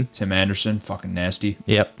Anderson. Tim Anderson, fucking nasty.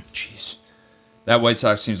 Yep. Jeez. That White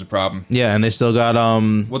Sox team's a problem. Yeah, and they still got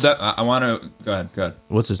Well, I want to go ahead.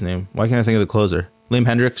 What's his name? Why can't I think of the closer? Liam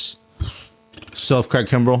Hendricks. Still have Craig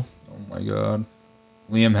Kimbrell. Oh my god,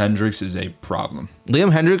 Liam Hendricks is a problem.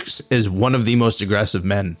 Liam Hendricks is one of the most aggressive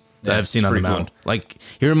men that I've seen on the mound. Cool. Like,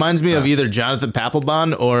 he reminds me of either Jonathan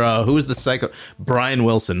Papelbon or who is the psycho? Brian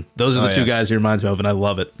Wilson. Those are the 2 guys he reminds me of, and I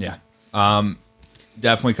love it. Yeah.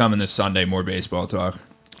 Definitely coming this Sunday. More baseball talk.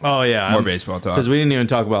 Oh yeah, more baseball talk, because we didn't even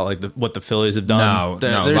talk about like what the Phillies have done. No,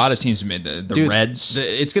 a lot of teams have made the Reds.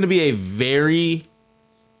 It's going to be a very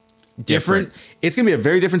different. It's going to be a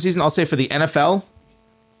very different season. I'll say for the NFL,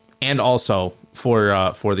 and also for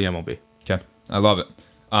the MLB. Okay, I love it.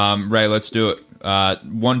 Ray, let's do it.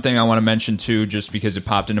 One thing I want to mention too, just because it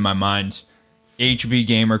popped into my mind, HV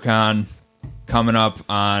GamerCon coming up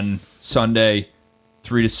on Sunday,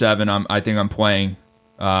 3 to 7. I think I'm playing.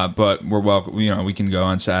 But we're welcome. You know, we can go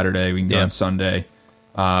on Saturday. We can go on Sunday.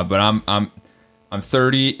 But I'm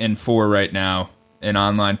 30-4 right now in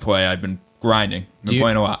online play. I've been grinding. Been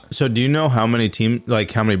playing a lot. So do you know how many teams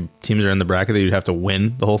are in the bracket that you'd have to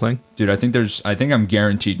win the whole thing? Dude, I think I'm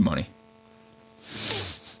guaranteed money.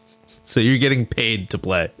 So you're getting paid to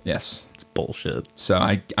play? Yes. It's bullshit. So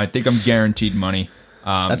I think I'm guaranteed money.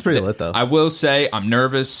 That's pretty lit though. I will say I'm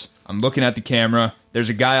nervous. I'm looking at the camera. There's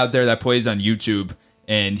a guy out there that plays on YouTube,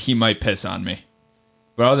 and he might piss on me.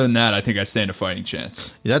 But other than that, I think I stand a fighting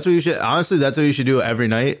chance. That's what you should. Honestly, that's what you should do every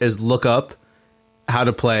night: is look up how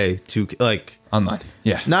to play online.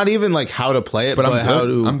 Yeah, not even like how to play it, but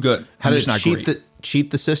I'm good. How to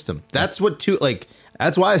cheat the system. That's what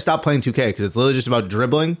That's why I stopped playing 2K, because it's literally just about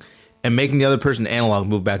dribbling and making the other person analog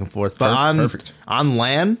move back and forth. But on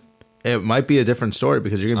LAN, it might be a different story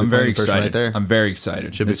because you're going to be playing the person right there. I'm very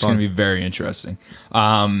excited. It's going to be very interesting.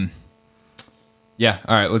 Yeah.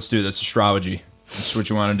 All right, let's do this. Astrology. This is what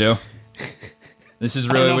you want to do? This is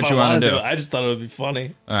really what you want to do. I just thought it would be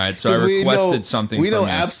funny. All right, so I requested something from you. We know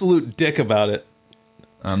absolute dick about it.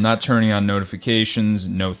 I'm not turning on notifications.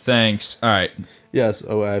 No thanks. All right. Yes.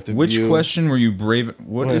 Oh, I have to. Which question were you brave?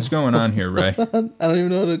 What is going on here, Ray? I don't even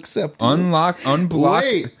know how to accept. Unblock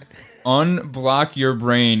your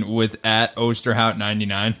brain with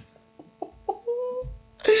 @Osterhout99.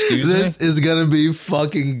 Excuse me? This is going to be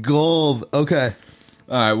fucking gold. Okay.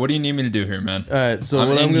 All right, what do you need me to do here, man? All right, so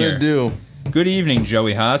what I'm going to do. Good evening,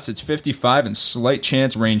 Joey Haas. It's 55 and slight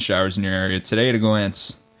chance rain showers in your area today at a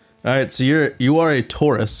glance. All right, so you are a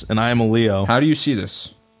Taurus and I am a Leo. How do you see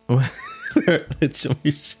this? Show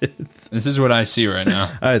me shit. This is what I see right now.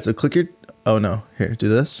 All right, so click your. Oh no, here, do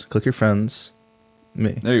this. Click your friends.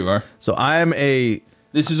 Me. There you are. So I am a.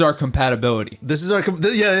 This is our compatibility.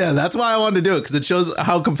 Yeah. That's why I wanted to do it because it shows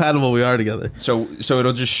how compatible we are together. So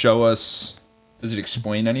it'll just show us. Does it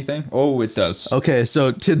explain anything? Oh, it does. Okay,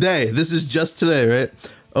 so today, this is just today, right?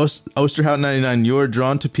 Osterhout99, you are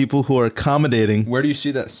drawn to people who are accommodating. Where do you see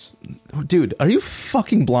this? Dude, are you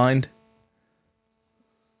fucking blind?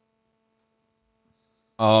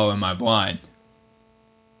 Oh, am I blind?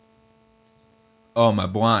 Oh, am I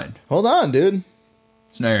blind? Hold on, dude.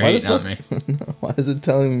 So now you're hating on me. Why is it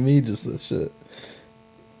telling me just this shit?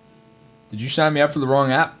 Did you sign me up for the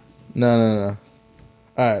wrong app? No.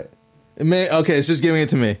 All right. Okay, it's just giving it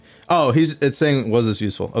to me. Oh, it's saying, was this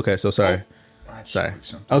useful? Okay, so sorry. Sorry.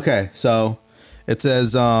 Okay, so it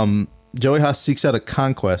says, Joey Haas seeks out a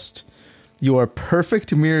conquest. You are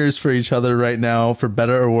perfect mirrors for each other right now, for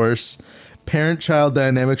better or worse. Parent-child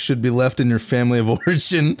dynamics should be left in your family of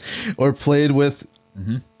origin or played with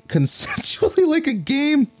consensually like a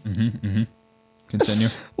game. Continue.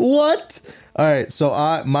 What? All right,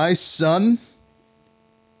 so my son...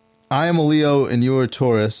 I am a Leo and you are a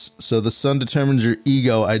Taurus, so the sun determines your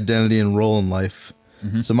ego, identity, and role in life.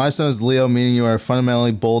 So my sun is Leo, meaning you are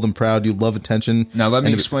fundamentally bold and proud. You love attention. Now let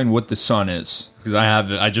me explain what the sun is, because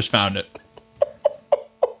I just found it.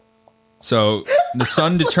 So the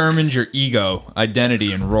sun determines your ego,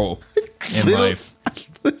 identity, and role in life. I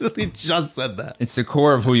literally just said that. It's the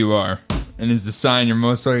core of who you are, and is the sign you're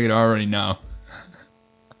most likely to already know.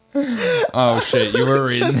 Oh shit, you were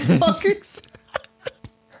reading this.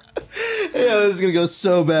 Yeah, this is gonna go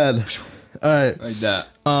so bad. All right, like that.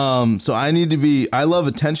 So I love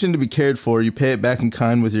attention, to be cared for. You pay it back in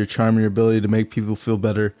kind with your charm and your ability to make people feel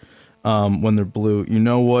better when they're blue. You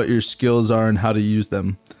know what your skills are and how to use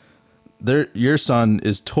them. Your sun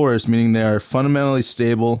is Taurus, meaning they are fundamentally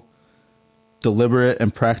stable, deliberate,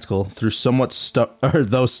 and practical. Through somewhat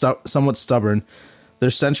stubborn, their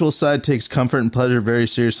sensual side takes comfort and pleasure very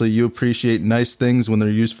seriously. You appreciate nice things when they're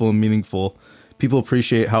useful and meaningful. People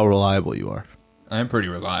appreciate how reliable you are. I am pretty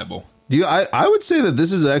reliable. I would say that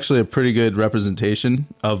this is actually a pretty good representation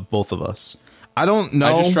of both of us. I don't know.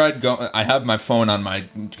 I just tried I have my phone on my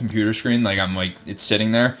computer screen, it's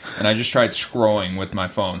sitting there, and I just tried scrolling with my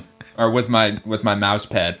phone or with my mouse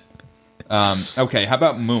pad. Okay, how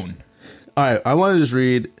about moon? All right, I want to just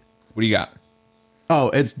read. What do you got? Oh,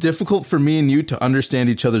 it's difficult for me and you to understand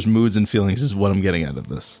each other's moods and feelings is what I'm getting out of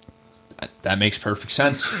this. That makes perfect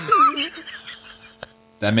sense.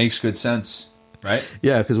 That makes good sense, right?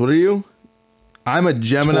 Yeah, because what are you? I'm a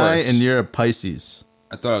Gemini Taurus. and you're a Pisces.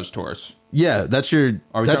 I thought I was Taurus. Yeah, that's your.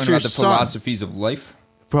 Are we talking about the philosophies of life?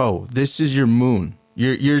 Bro, this is your moon.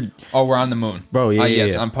 You're. Oh, we're on the moon. Bro, yeah.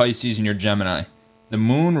 Yes, yeah. I'm Pisces and you're Gemini. The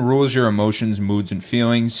moon rules your emotions, moods, and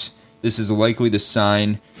feelings. This is likely the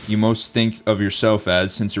sign you most think of yourself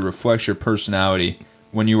as, since it reflects your personality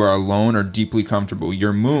when you are alone or deeply comfortable.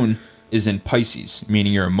 Your moon is in Pisces,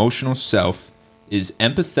 meaning your emotional self is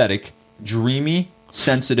empathetic, dreamy,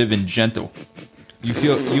 sensitive, and gentle. You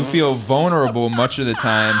feel vulnerable much of the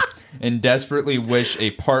time and desperately wish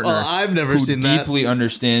a partner I've never who seen that. deeply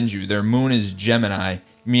understands you. Their moon is Gemini,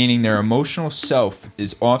 meaning their emotional self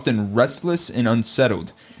is often restless and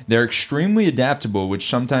unsettled. They're extremely adaptable, which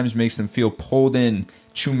sometimes makes them feel pulled in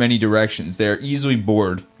too many directions. They are easily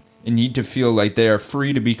bored and need to feel like they are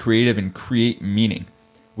free to be creative and create meaning,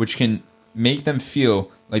 which can make them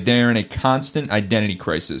feel like they are in a constant identity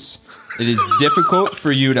crisis. It is difficult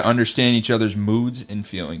for you to understand each other's moods and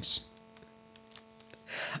feelings.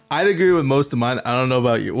 I'd agree with most of mine. I don't know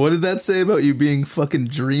about you. What did that say about you being fucking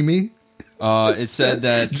dreamy? It said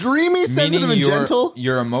that dreamy, sensitive, and gentle.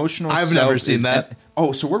 Your emotional. I've never seen that.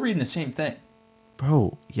 Oh, so we're reading the same thing,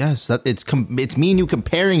 Bro, yes, it's me and you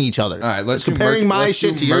comparing each other. All right, let's comparing my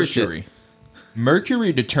shit to your Mercury. shit.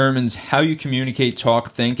 Mercury determines how you communicate,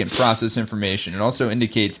 talk, think, and process information. It also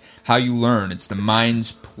indicates how you learn. It's the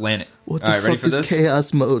mind's planet. What All the right, ready fuck for is this?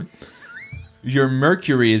 chaos mode? Your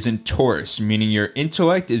Mercury is in Taurus, meaning your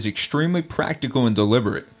intellect is extremely practical and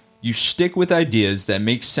deliberate. You stick with ideas that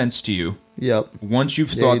make sense to you Yep. once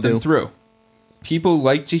you've Yeah, thought you them do. through. People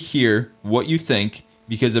like to hear what you think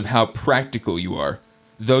because of how practical you are.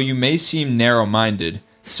 Though you may seem narrow-minded,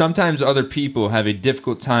 sometimes other people have a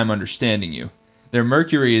difficult time understanding you. Their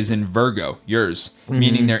Mercury is in Virgo, yours,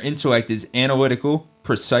 meaning their intellect is analytical,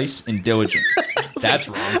 precise, and diligent. That's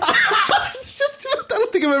wrong. It's just, I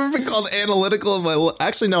don't think I've ever been called analytical in my life.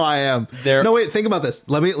 Actually, no, I am. There- No, wait, think about this.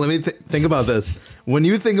 Let me think about this. When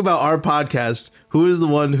you think about our podcast, who is the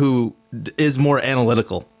one who is more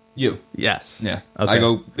analytical? You. Yes. Yeah. Okay. I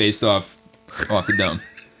go based off the dome.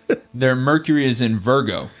 Their Mercury is in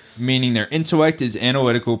Virgo, meaning their intellect is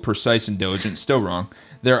analytical, precise, and diligent. Still wrong.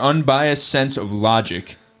 Their unbiased sense of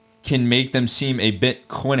logic can make them seem a bit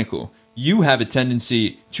clinical. You have a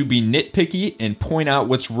tendency to be nitpicky and point out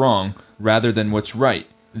what's wrong rather than what's right.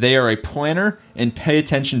 They are a planner and pay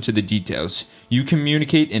attention to the details. You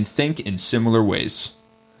communicate and think in similar ways.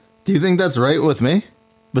 Do you think that's right with me?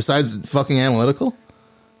 Besides fucking analytical?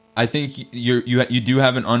 I think you do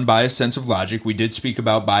have an unbiased sense of logic. We did speak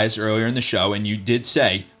about bias earlier in the show, and you did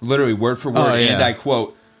say, literally word for word, and I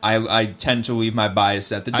quote, I tend to leave my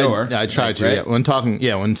bias at the door. I try to, right?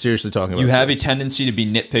 yeah. When seriously talking about You it. have a tendency to be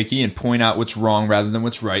nitpicky and point out what's wrong rather than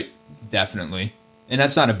what's right, definitely. And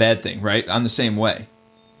that's not a bad thing, right? I'm the same way.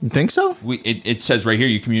 You think so? It says right here,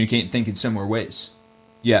 you communicate and think in similar ways.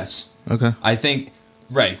 Yes. Okay. I think...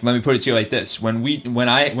 Right. Let me put it to you like this: when we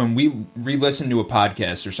re-listen to a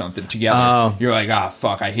podcast or something together, you're like,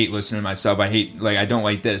 fuck, I hate listening to myself. I don't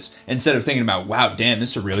like this. Instead of thinking about, wow, damn,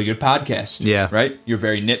 this is a really good podcast. Yeah. Right. You're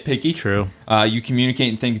very nitpicky. True. You communicate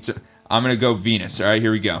and think I'm gonna go Venus. All right,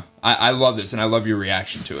 here we go. I love this, and I love your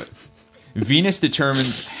reaction to it. Venus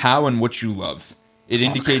determines how and what you love. It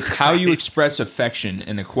indicates how you express affection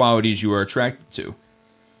and the qualities you are attracted to.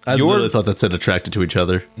 I literally thought that said attracted to each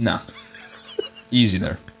other. No. Easy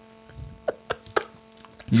there.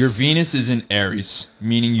 Your Venus is in Aries,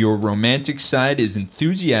 meaning your romantic side is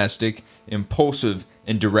enthusiastic, impulsive,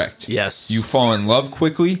 and direct. Yes. You fall in love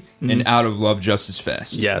quickly and out of love just as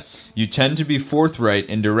fast. Yes. You tend to be forthright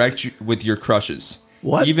and direct with your crushes.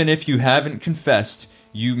 What? Even if you haven't confessed,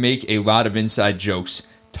 you make a lot of inside jokes,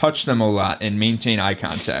 touch them a lot, and maintain eye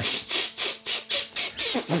contact.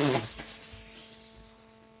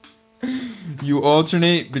 You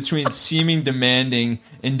alternate between seeming demanding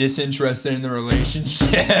and disinterested in the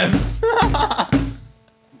relationship.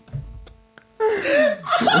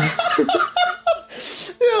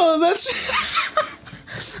 Yo, that's...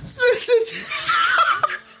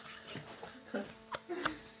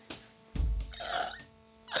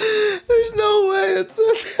 There's no way it's...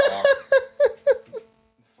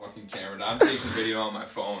 Fucking camera. I'm taking video on my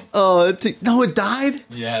phone. Oh, no, it died?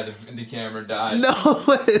 Yeah, the camera died. No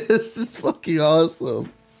way, this is fucking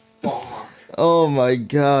awesome. Fuck. Oh my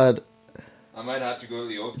god. I might have to go to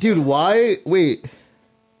the old Dude, camera. why? Wait.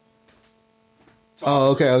 Talk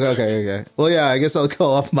Oh, for a second. okay. Well, yeah, I guess I'll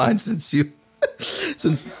call off mine since you...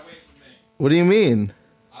 Since... You gotta wait for me. What do you mean?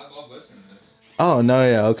 I love listening to this. Oh, no,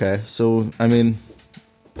 yeah, okay. So, I mean,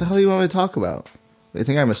 what the hell do you want me to talk about? You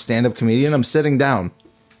think I'm a stand-up comedian? I'm sitting down.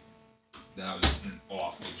 That was an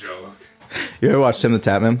awful joke. You ever watch Tim the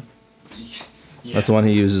Tatman? Yeah. That's the one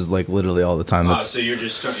he uses, like, literally all the time. Oh, That's, so you're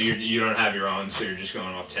just you don't have your own, so you're just going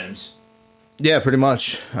off Tim's. yeah, pretty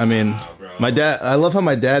much. I mean, Wow, bro. my dad... I love how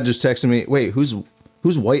my dad just texted me, wait, who's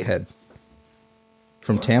Whitehead?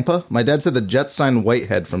 From Tampa? My dad said the Jets signed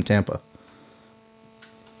Whitehead from Tampa.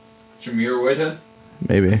 Jameer Whitehead?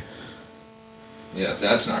 Maybe. Yeah,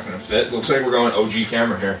 that's not going to fit. Looks like we're going OG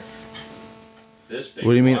camera here. This big.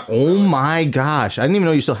 What do you mean? block Oh really- my gosh. I didn't even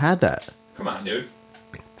know you still had that. Come on, dude.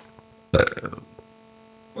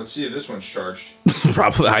 Let's see if this one's charged.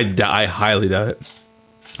 Probably. I highly doubt it.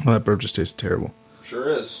 Oh, that burp just tastes terrible. Sure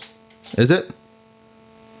is. Is it?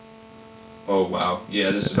 Oh, wow.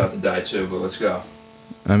 Yeah, this is about to die too, but let's go.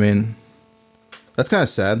 I mean, that's kind of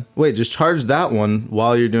sad. Wait, just charge that one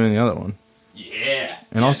while you're doing the other one. Yeah.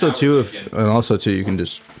 And Yeah, also now too, we're if thinking. you can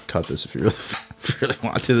just cut this if you really, if you really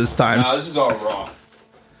want to this time. Nah, this is all raw.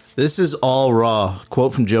 This is all raw.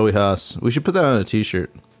 Quote from Joey Haas. We should put that on a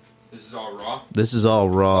T-shirt. This is all raw. This is all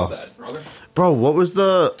raw. Love that, brother. Bro, what was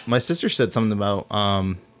my sister said something about,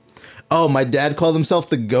 oh, my dad called himself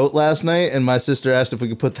the GOAT last night, and my sister asked if we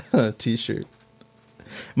could put that on a T-shirt.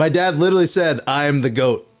 My dad literally said, I am the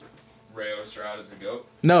GOAT. Ray Estrada's the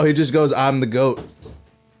No, he just goes, "I'm the GOAT."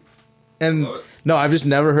 And no, I've just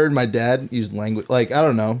never heard my dad use language. Like, I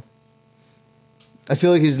don't know. I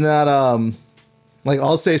feel like he's not, like,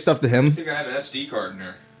 I'll say stuff to him. I think I have an SD card in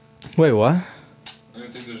here. Wait, what? I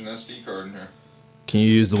don't think there's an SD card in here. Can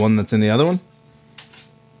you use the one that's in the other one?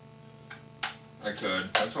 I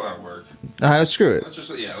could. That's why I work. All right, screw it. Let's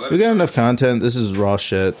just, we got enough content. This is raw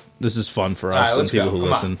shit. This is fun for us and people who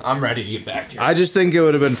listen. I'm ready to get back to it. I just think it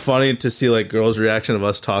would have been funny to see, like, girls' reaction of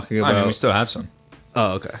us talking about... I mean, we still have some.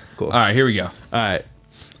 Oh, okay. Cool. All right, here we go. All right.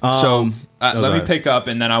 Let me pick up,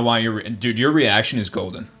 and then I want your... Dude, your reaction is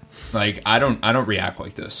golden. Like, I don't react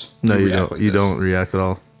like this. No, you don't. You don't react at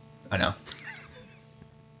all. I know.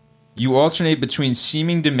 You alternate between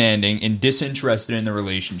seeming demanding and disinterested in the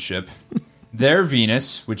relationship. Their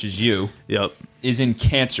Venus, which is you, is in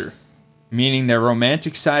Cancer, meaning their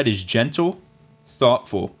romantic side is gentle,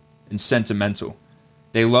 thoughtful, and sentimental.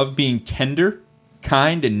 They love being tender,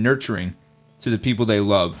 kind, and nurturing to the people they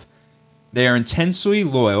love. They are intensely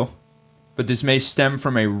loyal, but this may stem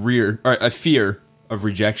from a fear of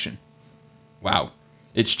rejection. Wow.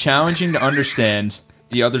 It's challenging to understand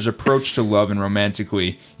the other's approach to love, and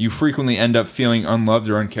romantically, you frequently end up feeling unloved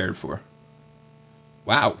or uncared for.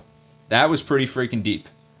 Wow. That was pretty freaking deep.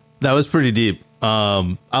 That was pretty deep.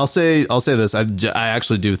 I'll say this. I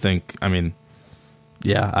actually do think, I mean,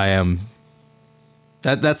 yeah, I am.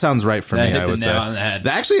 That sounds right for me, I would say. That hit the nail on the head.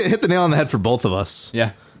 That actually hit the nail on the head for both of us.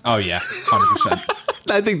 Yeah. Oh, yeah.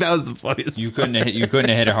 100%. I think that was the funniest You couldn't have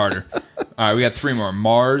hit it harder. All right, we got 3 more.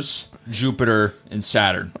 Mars, Jupiter, and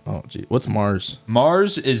Saturn. Oh, gee. What's Mars?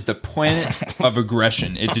 Mars is the planet of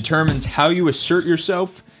aggression. It determines how you assert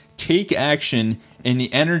yourself, take action, and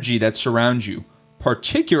the energy that surrounds you,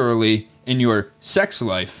 particularly in your sex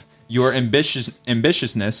life, your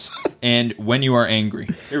ambitiousness, and when you are angry.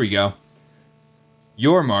 Here we go.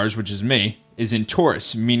 Your Mars, which is me, is in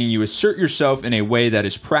Taurus, meaning you assert yourself in a way that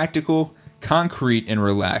is practical, concrete, and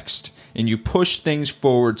relaxed, and you push things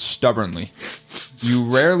forward stubbornly. You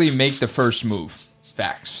rarely make the first move.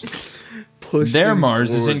 Facts. Their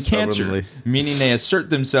Mars is in Cancer, meaning they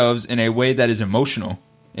assert themselves in a way that is emotional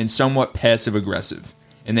and somewhat passive-aggressive,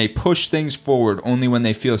 and they push things forward only when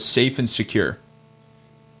they feel safe and secure.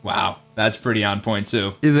 Wow, that's pretty on point,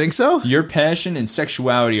 too. You think so? Your passion and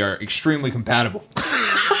sexuality are extremely compatible.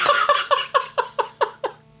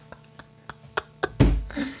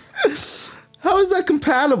 How is that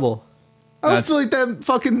compatible? I don't feel like that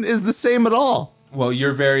fucking is the same at all. Well,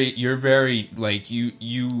 you're very like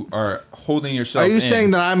you are holding yourself. Are you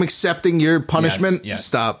saying that I'm accepting your punishment? Yes.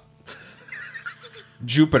 Stop.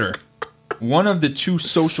 Jupiter, one of the 2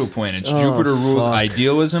 social planets. Jupiter rules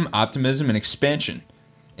idealism, optimism, and expansion.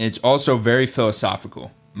 And it's also very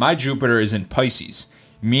philosophical. My Jupiter is in Pisces,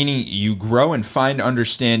 meaning you grow and find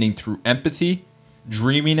understanding through empathy,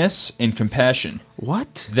 dreaminess, and compassion.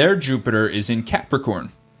 What? Their Jupiter is in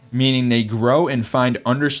Capricorn, meaning they grow and find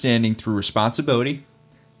understanding through responsibility,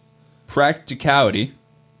 practicality,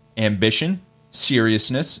 ambition,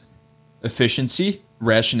 seriousness, efficiency,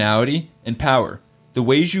 rationality, and power. The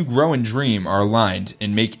ways you grow and dream are aligned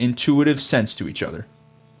and make intuitive sense to each other.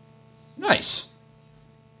 Nice.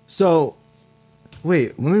 So,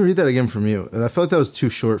 wait, let me read that again from you. I feel like that was too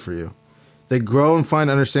short for you. They grow and find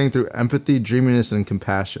understanding through empathy, dreaminess, and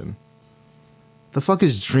compassion. The fuck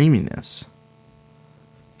is dreaminess?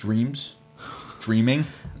 Dreams? Dreaming?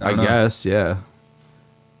 I guess, yeah.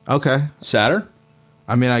 Okay. Saturn?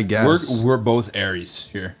 I mean, I guess. We're both Aries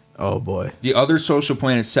here. Oh, boy. The other social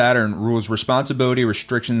planet, Saturn, rules responsibility,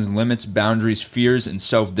 restrictions, limits, boundaries, fears, and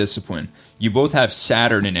self-discipline. You both have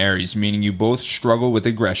Saturn in Aries, meaning you both struggle with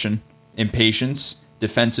aggression, impatience,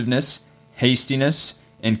 defensiveness, hastiness,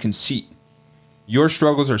 and conceit. Your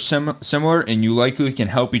struggles are similar, and you likely can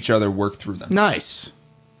help each other work through them. Nice.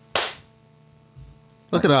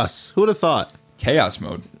 Look at us. Who would have thought? Chaos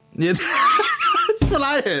mode. Yeah, that's what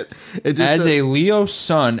I hit. As a Leo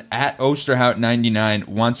sun at Osterhout99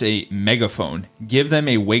 wants a megaphone, give them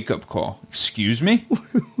a wake-up call. Excuse me?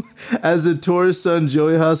 As a Taurus sun,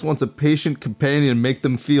 Joey Haas wants a patient companion, make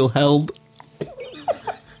them feel held.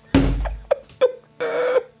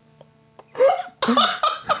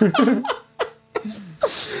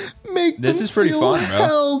 This is pretty fun, bro.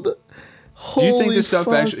 Held. Do you think this stuff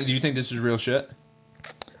actually? Do you think this is real shit?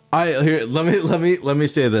 Let me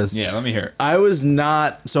say this. Yeah, let me hear it. I was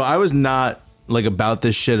not like about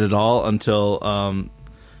this shit at all until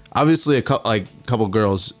obviously a couple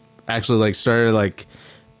girls actually like started like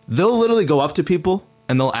they'll literally go up to people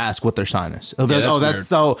and they'll ask what their sign is. They'll be like,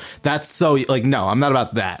 that's so like no, I'm not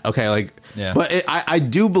about that. Okay, like yeah. But I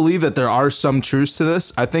do believe that there are some truths to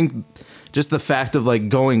this. I think just the fact of like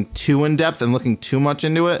going too in depth and looking too much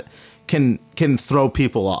into it can throw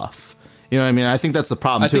people off. You know what I mean? I think that's the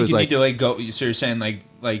problem too. I think you like, need to like go. So you're saying like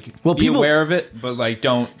well, be aware of it, but like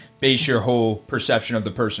don't base your whole perception of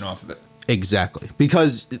the person off of it. Exactly,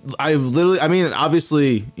 because I mean,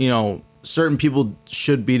 obviously, you know, certain people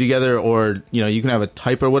should be together, or you know, you can have a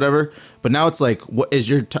type or whatever. But now it's like, what is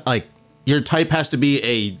your like? Your type has to be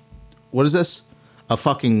a, what is this? A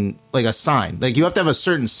fucking like a sign. Like you have to have a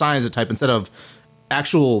certain sign as a type instead of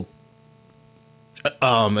actual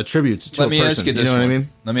attributes to a person. Let me ask you this one. What I mean?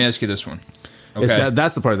 Let me ask you this one. Okay,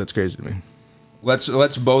 that's the part that's crazy to me.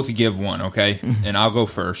 Let's both give one, okay? And I'll go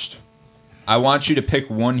first. I want you to pick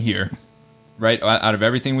one here, right? Out of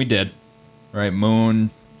everything we did, right?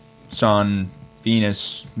 Moon, Sun,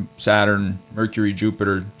 Venus, Saturn, Mercury,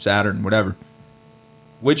 Jupiter, Saturn, whatever.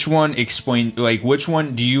 Which one which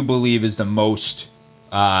one do you believe is the most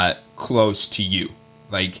close to you?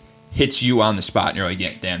 Like hits you on the spot and you're like,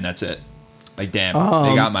 yeah, damn, that's it. Like, damn,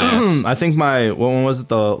 they got my ass. I think what one was it?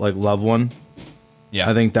 The like love one? Yeah.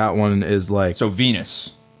 I think that one is like... So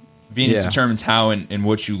Venus. Venus determines how and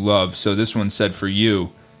what you love. So this one said for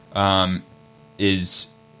you is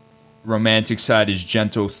romantic side is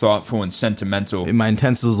gentle, thoughtful, and sentimental. My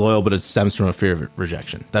intent is loyal, but it stems from a fear of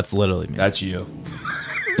rejection. That's literally me. That's you.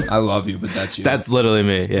 I love you, but that's you. That's literally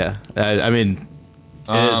me, yeah. I mean,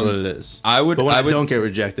 it is what it is. But when I don't get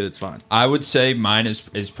rejected, it's fine. I would say mine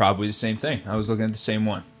is probably the same thing. I was looking at the same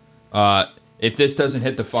one. If this doesn't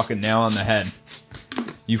hit the fucking nail on the head,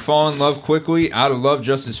 you fall in love quickly, out of love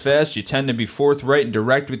just as fast. You tend to be forthright and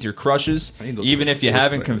direct with your crushes. Even if you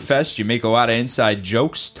haven't confessed, you make a lot of inside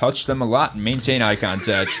jokes, touch them a lot, and maintain eye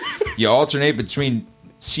contact. You alternate between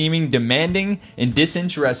seeming demanding and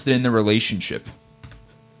disinterested in the relationship.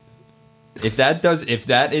 If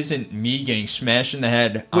that isn't me getting smashed in the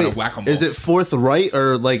head on a whack-a-mole. Is it forthright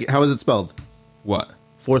or like how is it spelled? What?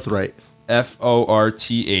 Forthright.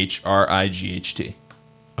 Forthright.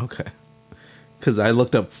 Okay. Because I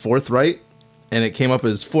looked up forthright and it came up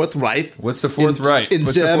as forthright. What's the forthright?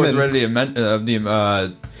 What's German. the forthright of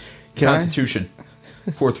the Constitution?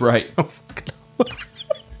 Forthright.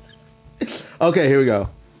 Okay, here we go.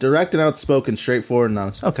 Direct and outspoken, straightforward and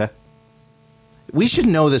honest. Okay. We should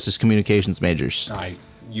know this as communications majors.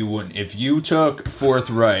 You wouldn't. If you took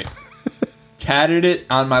forthright, tatted it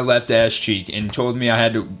on my left ass cheek, and told me I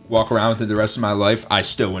had to walk around with it the rest of my life, I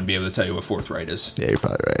still wouldn't be able to tell you what forthright is. Yeah, you're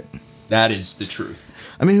probably right. That is the truth.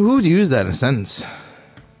 I mean, who would use that in a sentence?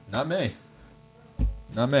 Not me.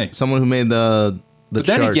 Not me. Someone who made the But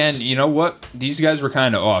charts. then again, you know what? These guys were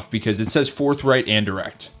kind of off because it says forthright and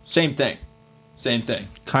direct. Same thing. Same thing.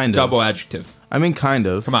 Kind of. Double adjective. I mean, kind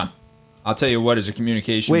of. Come on. I'll tell you what is a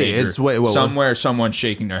communication major. Somewhere someone's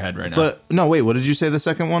shaking their head right now. But no, wait. What did you say the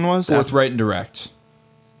second one was? Forthright and direct.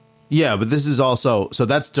 Yeah, but this is also so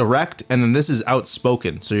that's direct, and then this is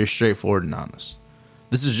outspoken. So you're straightforward and honest.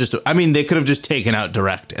 This is just. I mean, they could have just taken out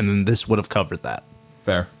direct, and then this would have covered that.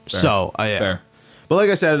 Fair. So yeah. Fair. But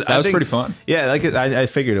like I said, that was pretty fun. Yeah, like I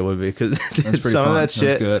figured it would be because some of that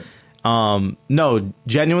shit. That was good. No,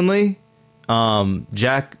 genuinely,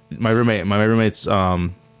 Jack, my roommate's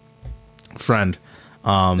friend.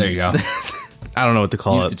 There you go. I don't know what to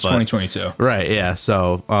call it. It's 2022, right? Yeah.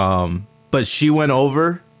 So, but she went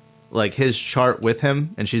over like his chart with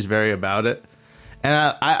him, and she's very about it.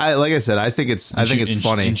 And I like I said, I think it's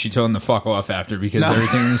funny. And she told him to fuck off after because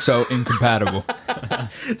everything is so incompatible.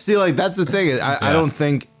 See, like that's the thing. I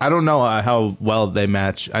don't know how well they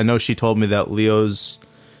match. I know she told me that Leos,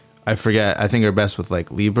 I think are best with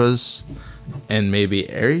like Libras and maybe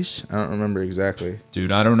Aries. I don't remember exactly.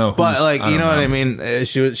 Dude, I don't know. But like, you know what I mean?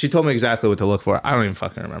 She told me exactly what to look for. I don't even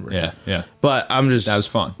fucking remember. Yeah. But that was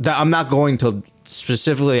fun. I'm not going to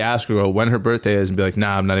specifically ask her when her birthday is and be like,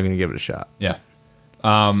 nah, I'm not even gonna give it a shot. Yeah.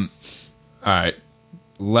 All right.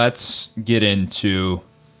 Let's get into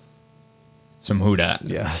some who dat.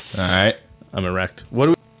 Yes. All right. I'm erect.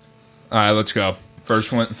 All right, let's go.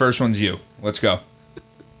 First one's you. Let's go.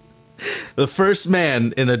 The first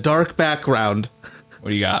man in a dark background. What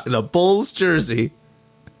do you got? In a Bulls jersey.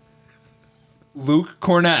 Luke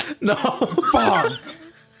Cornett. No. Fuck.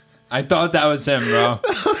 I thought that was him, bro.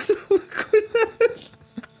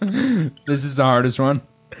 This is the hardest one.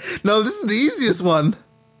 No, this is the easiest one.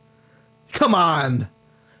 Come on.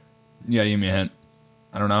 You gotta give me a hint.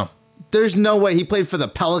 I don't know. There's no way. He played for the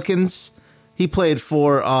Pelicans. He played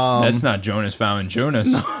for That's not Jonas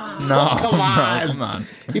Valanciunas. No. Come on. Come on.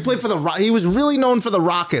 He played for he was really known for the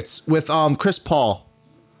Rockets with Chris Paul.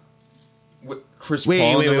 Chris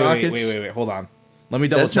Paul and the Rockets? Wait. Hold on. Let me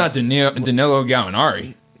double check. That's not Danilo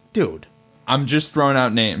Gallinari. Dude. I'm just throwing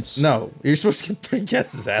out names. No, you're supposed to get 3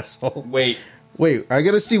 guesses, asshole. Wait. I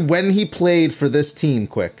gotta see when he played for this team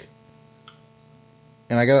quick.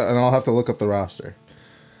 And I'll have to look up the roster.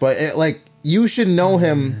 But you should know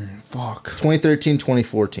him. Fuck. 2013,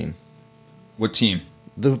 2014. What team?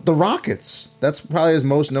 The Rockets. That's probably his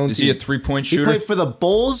most known Is team. he a 3-point shooter? He played for the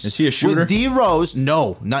Bulls. Is he a shooter? With D Rose.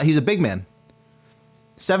 No, not. He's a big man.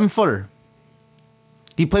 7-footer.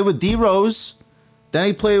 He played with D Rose. Then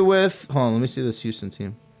he played with. Hold on, let me see this Houston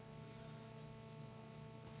team.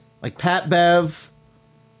 Like Pat Bev,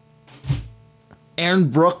 Aaron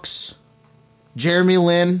Brooks, Jeremy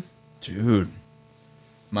Lin. Dude,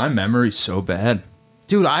 my memory's so bad.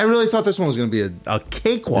 Dude, I really thought this one was going to be a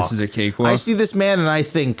cakewalk. This is a cakewalk? I see this man and I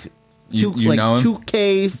think You know him?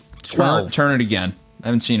 2K12. Turn it again. I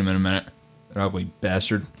haven't seen him in a minute. That ugly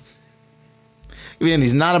bastard. Man,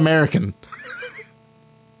 he's not American.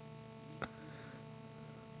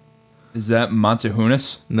 Is that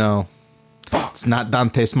Montejunas? No. It's not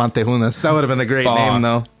Dantes Montejunas. That would have been a great name,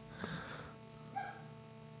 though.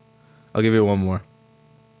 I'll give you one more.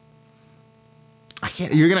 I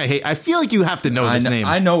can't. You're gonna hate. I feel like you have to know this name.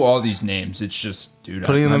 I know all these names. It's just, dude.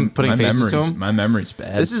 Putting my faces to them. My memory's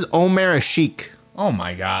bad. This is Omer Ashik. Oh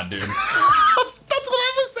my god, dude. That's what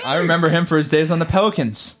I was saying. I remember him for his days on the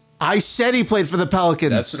Pelicans. I said he played for the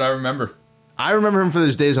Pelicans. That's what I remember. I remember him for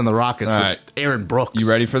his days on the Rockets All with right. Aaron Brooks. You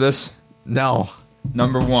ready for this? No.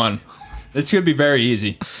 Number 1. This could be very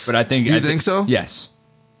easy, but I think. You think so? Yes.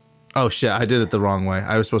 Oh shit! I did it the wrong way.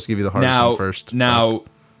 I was supposed to give you the hardest one first. Now,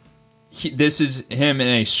 this is him in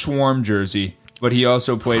a Swarm jersey, but he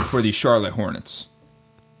also played for the Charlotte Hornets.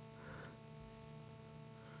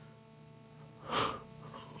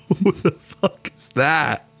 Who the fuck is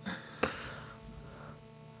that?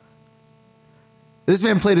 This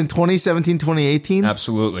man played in 2017, 2018?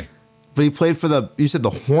 Absolutely. But he played for you said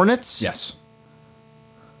the Hornets? Yes.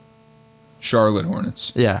 Charlotte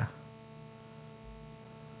Hornets. Yeah.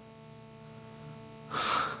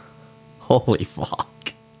 Holy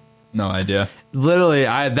fuck. No idea. Literally,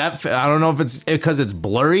 I don't know if it's because it's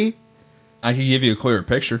blurry. I can give you a clearer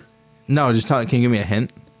picture. No, can you give me a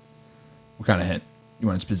hint? What kind of hint? You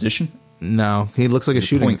want his position? No. He looks like a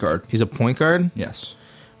shooting point guard. He's a point guard? Yes.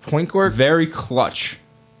 Point guard? Very clutch.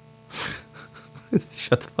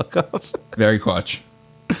 Shut the fuck up. Very clutch.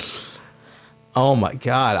 Oh my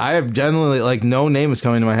god. I have generally no name is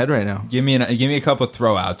coming to my head right now. Give me a couple of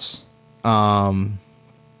throwouts.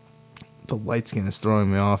 The light skin is throwing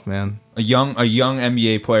me off, man. A young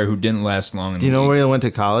NBA player who didn't last long. Do you know where he went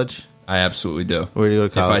to college? I absolutely do. Where did he go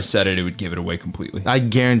to college? If I said it would give it away completely. I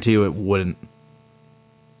guarantee you it wouldn't.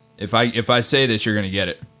 If I say this, you're gonna get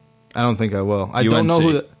it. I don't think I will. I don't know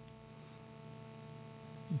who.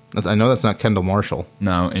 I know that's not Kendall Marshall.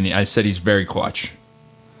 No, and I said he's very clutch.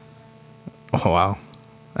 Oh wow,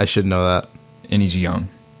 I should know that. And he's young.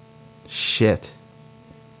 Shit.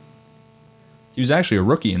 He was actually a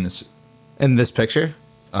rookie in this. In this picture?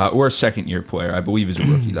 Or a second-year player. I believe he's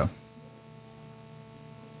a rookie, though.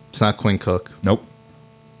 It's not Quinn Cook. Nope.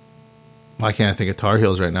 Why can't I think of Tar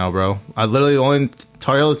Heels right now, bro? The only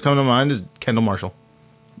Tar Heel that's coming to mind is Kendall Marshall.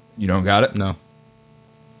 You don't got it? No.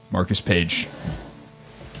 Marcus Page.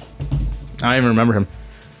 I don't even remember him.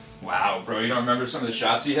 Wow, bro. You don't remember some of the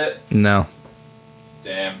shots he hit? No.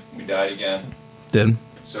 Damn. We died again. Did?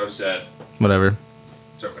 So sad. Whatever.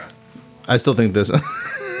 It's okay. I still think this...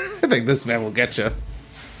 I think this man will get you.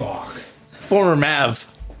 Fuck. Former Mav.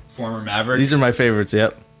 Former Maverick. These are my favorites,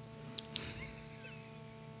 yep.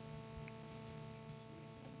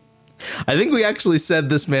 I think we actually said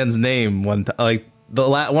this man's name one time.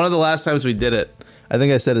 One of the last times we did it. I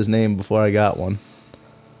think I said his name before I got one.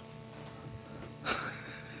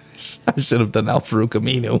 I should have done Al Farouk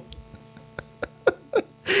Aminu.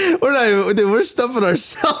 We're stuffing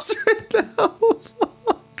ourselves right now.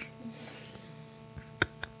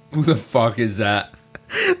 Who the fuck is that?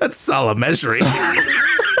 That's Salah Mejri. All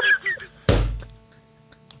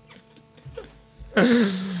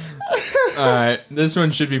right, this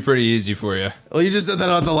one should be pretty easy for you. Well, you just said that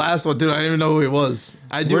about the last one, dude. I didn't even know who he was.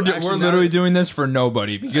 We're literally doing this for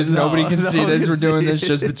nobody because nobody can see this. We're doing this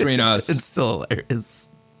just between us. It's still hilarious.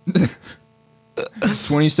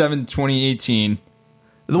 2018.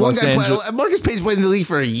 The one guy Marcus Page played in the league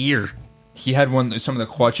for a year. He had some of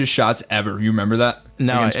the clutchest shots ever. You remember that?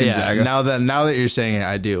 No, yeah. Now that you're saying it,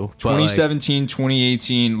 I do. 2017,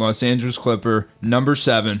 2018, Los Angeles Clipper, number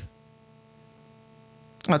 7.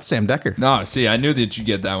 That's Sam Decker. No, see, I knew that you'd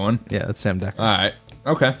get that one. Yeah, that's Sam Decker. All right.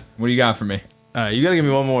 Okay. What do you got for me? All right, you got to give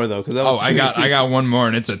me one more, though. I got one more,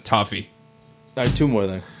 and it's a toughie. All right, two more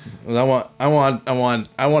then. I want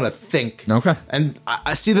to think. Okay. And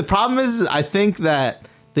I see the problem is I think that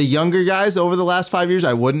the younger guys over the last 5 years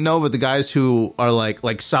I wouldn't know, but the guys who are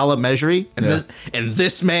like solid measuring and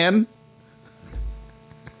this man.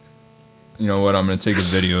 You know what? I'm gonna take a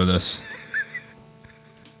video of this.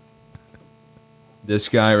 This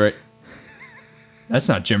guy right. That's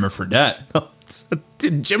not Jimmer Fredette.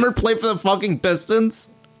 Did Jimmer play for the fucking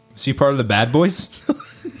Pistons? Is he part of the Bad Boys?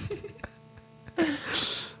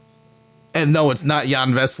 And no, it's not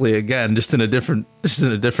Jan Vesley again, just in a different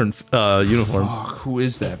uniform. Fuck, who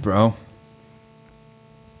is that, bro?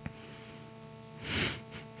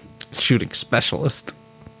 Shooting specialist.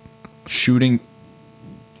 Shooting.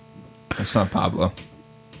 That's not Pablo.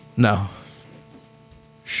 No.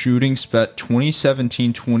 Shooting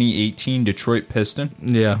 2017-2018 Detroit Piston.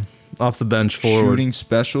 Yeah. Off the bench forward. Shooting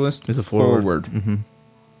specialist. He's a forward. Mm-hmm.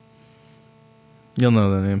 You'll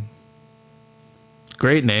know the name.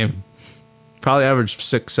 Great name. Probably averaged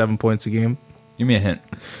 6-7 points a game. Give me a hint.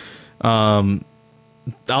 I'll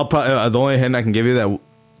probably the only hint I can give you that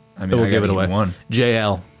I mean, will I give it gotta away. give one.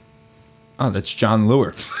 JL. Oh, that's John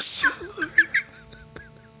Lure.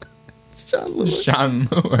 John Lure. John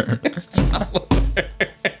Lure.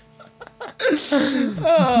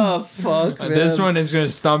 Oh fuck, man. This one is gonna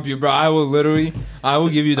stump you, bro. I will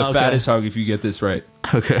give you the Okay. fattest hug if you get this right.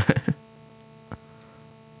 Okay.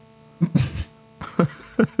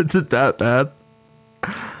 Is it that bad?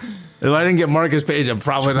 If I didn't get Marcus Page, I'm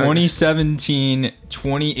probably not.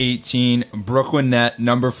 2017-2018 Brooklyn Net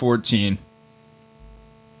number 14.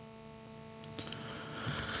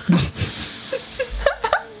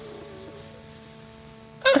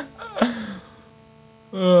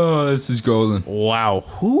 Oh, this is golden. Wow,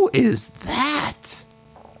 who is that?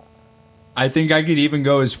 I think I could even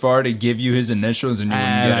go as far to give you his initials and you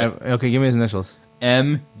wouldn't get it. Okay, give me his initials.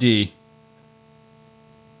 MD.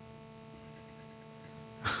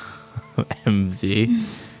 MD.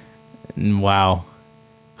 Wow.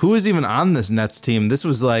 Who was even on this Nets team? This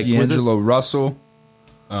was like D'Angelo Russell.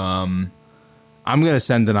 I'm gonna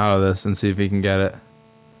send it out of this and see if he can get it.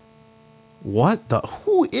 What the?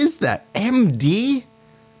 Who is that? MD?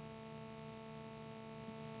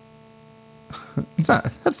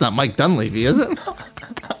 That's not Mike Dunleavy, is it?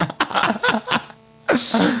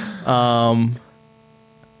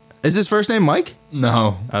 Is his first name Mike?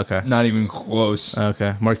 No. Okay. Not even close.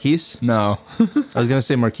 Okay. Marquise? No. I was gonna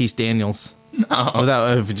say Marquise Daniels. No.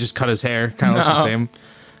 Without if it just cut his hair, kind of looks the same.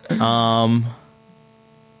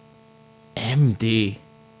 MD.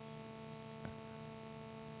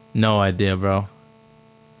 No idea, bro.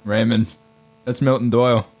 Raymond. That's Milton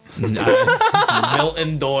Doyle.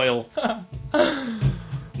 Milton Doyle.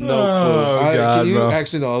 No clue. God, bro.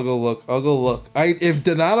 Actually, no. I'll go look. If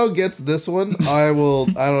Donato gets this one, I will.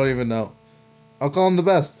 I don't even know. I'll call him the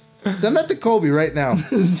best. Send that to Kobe right now.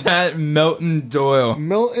 Is that Milton Doyle?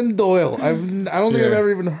 Milton Doyle. I don't think I've ever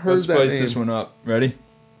even heard Let's that spice name. this one up. Ready?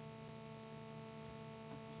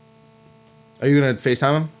 Are you gonna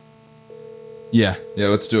FaceTime him? Yeah. Yeah,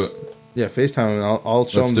 let's do it. Yeah, FaceTime him. I'll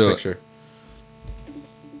show him the picture.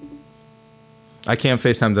 I can't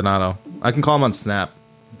FaceTime Donato. I can call him on Snap.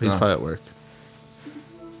 He's probably at work.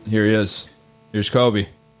 Here he is. Here's Kobe.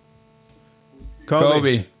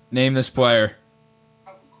 Kobe, name this player.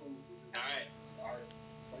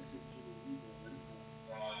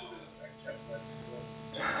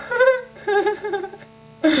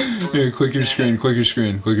 Here, click your screen. Click your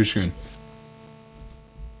screen. Click your screen.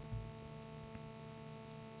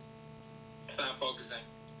 It's not focusing.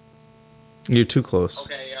 You're too close.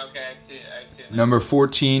 Okay, I see it. Number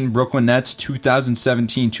 14, Brooklyn Nets,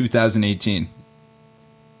 2017-2018.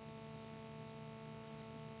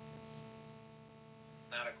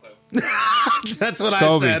 Not a clue. That's what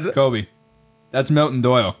Kobe. I said. Kobe. That's Milton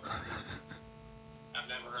Doyle. I've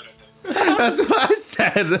never heard of him. That's what I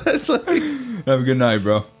said. That's like. Have a good night,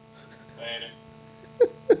 bro. Later.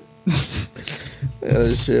 I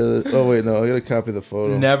gotta share this. Oh wait, no, I gotta copy the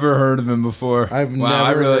photo. Never heard of him before. I've wow,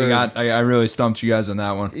 never heard. I really stumped you guys on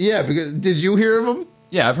that one. Yeah, because did you hear of him?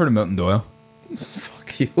 Yeah, I've heard of Milton Doyle.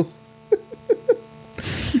 Fuck you,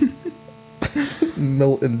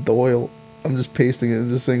 Milton Doyle. I'm just pasting it and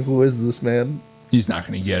just saying, who is this man? He's not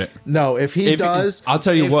going to get it. No, if he does, I'll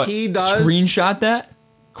tell you if what. he does, Screenshot that,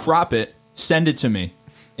 crop it, send it to me,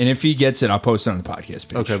 and if he gets it, I'll post it on the podcast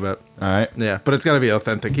page. Okay, but all right. yeah, but it's gotta be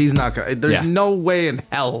authentic. He's not gonna. There's no way in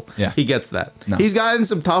hell he gets that. No. He's gotten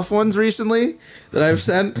some tough ones recently that I've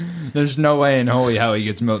sent. There's no way in holy hell he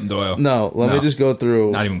gets Milton Doyle. No, let me just go through.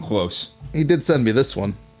 Not even close. He did send me this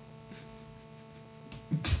one.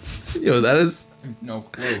 Yo, that is no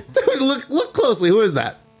clue. dude. Look closely. Who is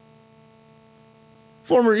that?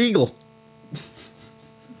 Former Eagle.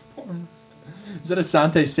 Is that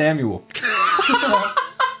Asante Samuel?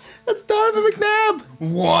 That's Donovan McNabb.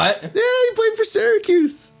 What? Yeah, he played for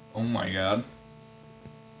Syracuse. Oh my god.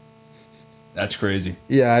 That's crazy.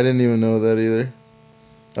 Yeah, I didn't even know that either.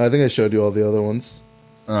 I think I showed you all the other ones.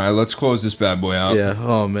 All right, let's close this bad boy out. Yeah.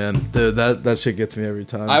 Oh man, dude, that shit gets me every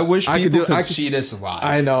time. I wish people could I see this live.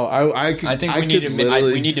 I know. I think we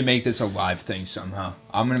need to make this a live thing somehow.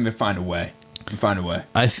 I'm gonna find a way.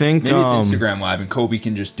 I think Maybe it's Instagram Live, and Kobe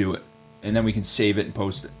can just do it, and then we can save it and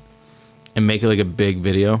post it. And make it like a big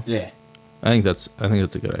video. Yeah, I think that's a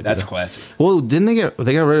good idea. that's classic. Well, didn't they got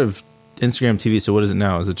rid of Instagram TV? So what is it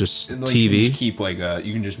now? Is it just Like, TV? You can just keep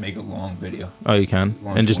you can just make a long video. Oh, you can,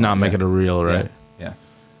 Long and just form, not make yeah. it a reel, right? Yeah.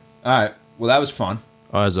 All right. Well, that was fun.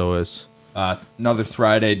 Oh, as always. Another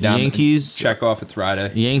Friday down. Yankees. Check off a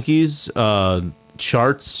Friday. Yankees,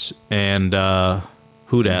 charts, and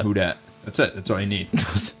who dat. Who dat? That's it. That's all you need.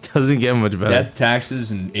 Doesn't get much better. Death,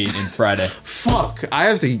 taxes, and Friday. Fuck. I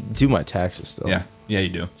have to do my taxes still. Yeah. Yeah, you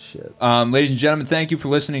do. Shit. Ladies and gentlemen, thank you for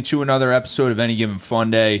listening to another episode of Any Given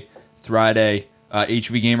Fun Day, Friday.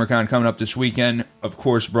 HV GamerCon coming up this weekend. Of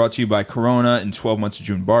course, brought to you by Corona and 12 Months of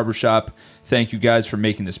June Barbershop. Thank you guys for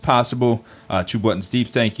making this possible. Two Buttons Deep,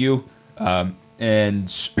 thank you.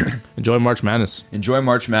 And enjoy March Madness. Enjoy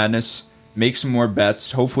March Madness. Make some more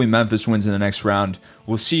bets. Hopefully Memphis wins in the next round.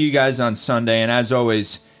 We'll see you guys on Sunday. And as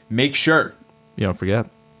always, make sure you don't forget.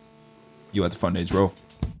 you let the fun days roll.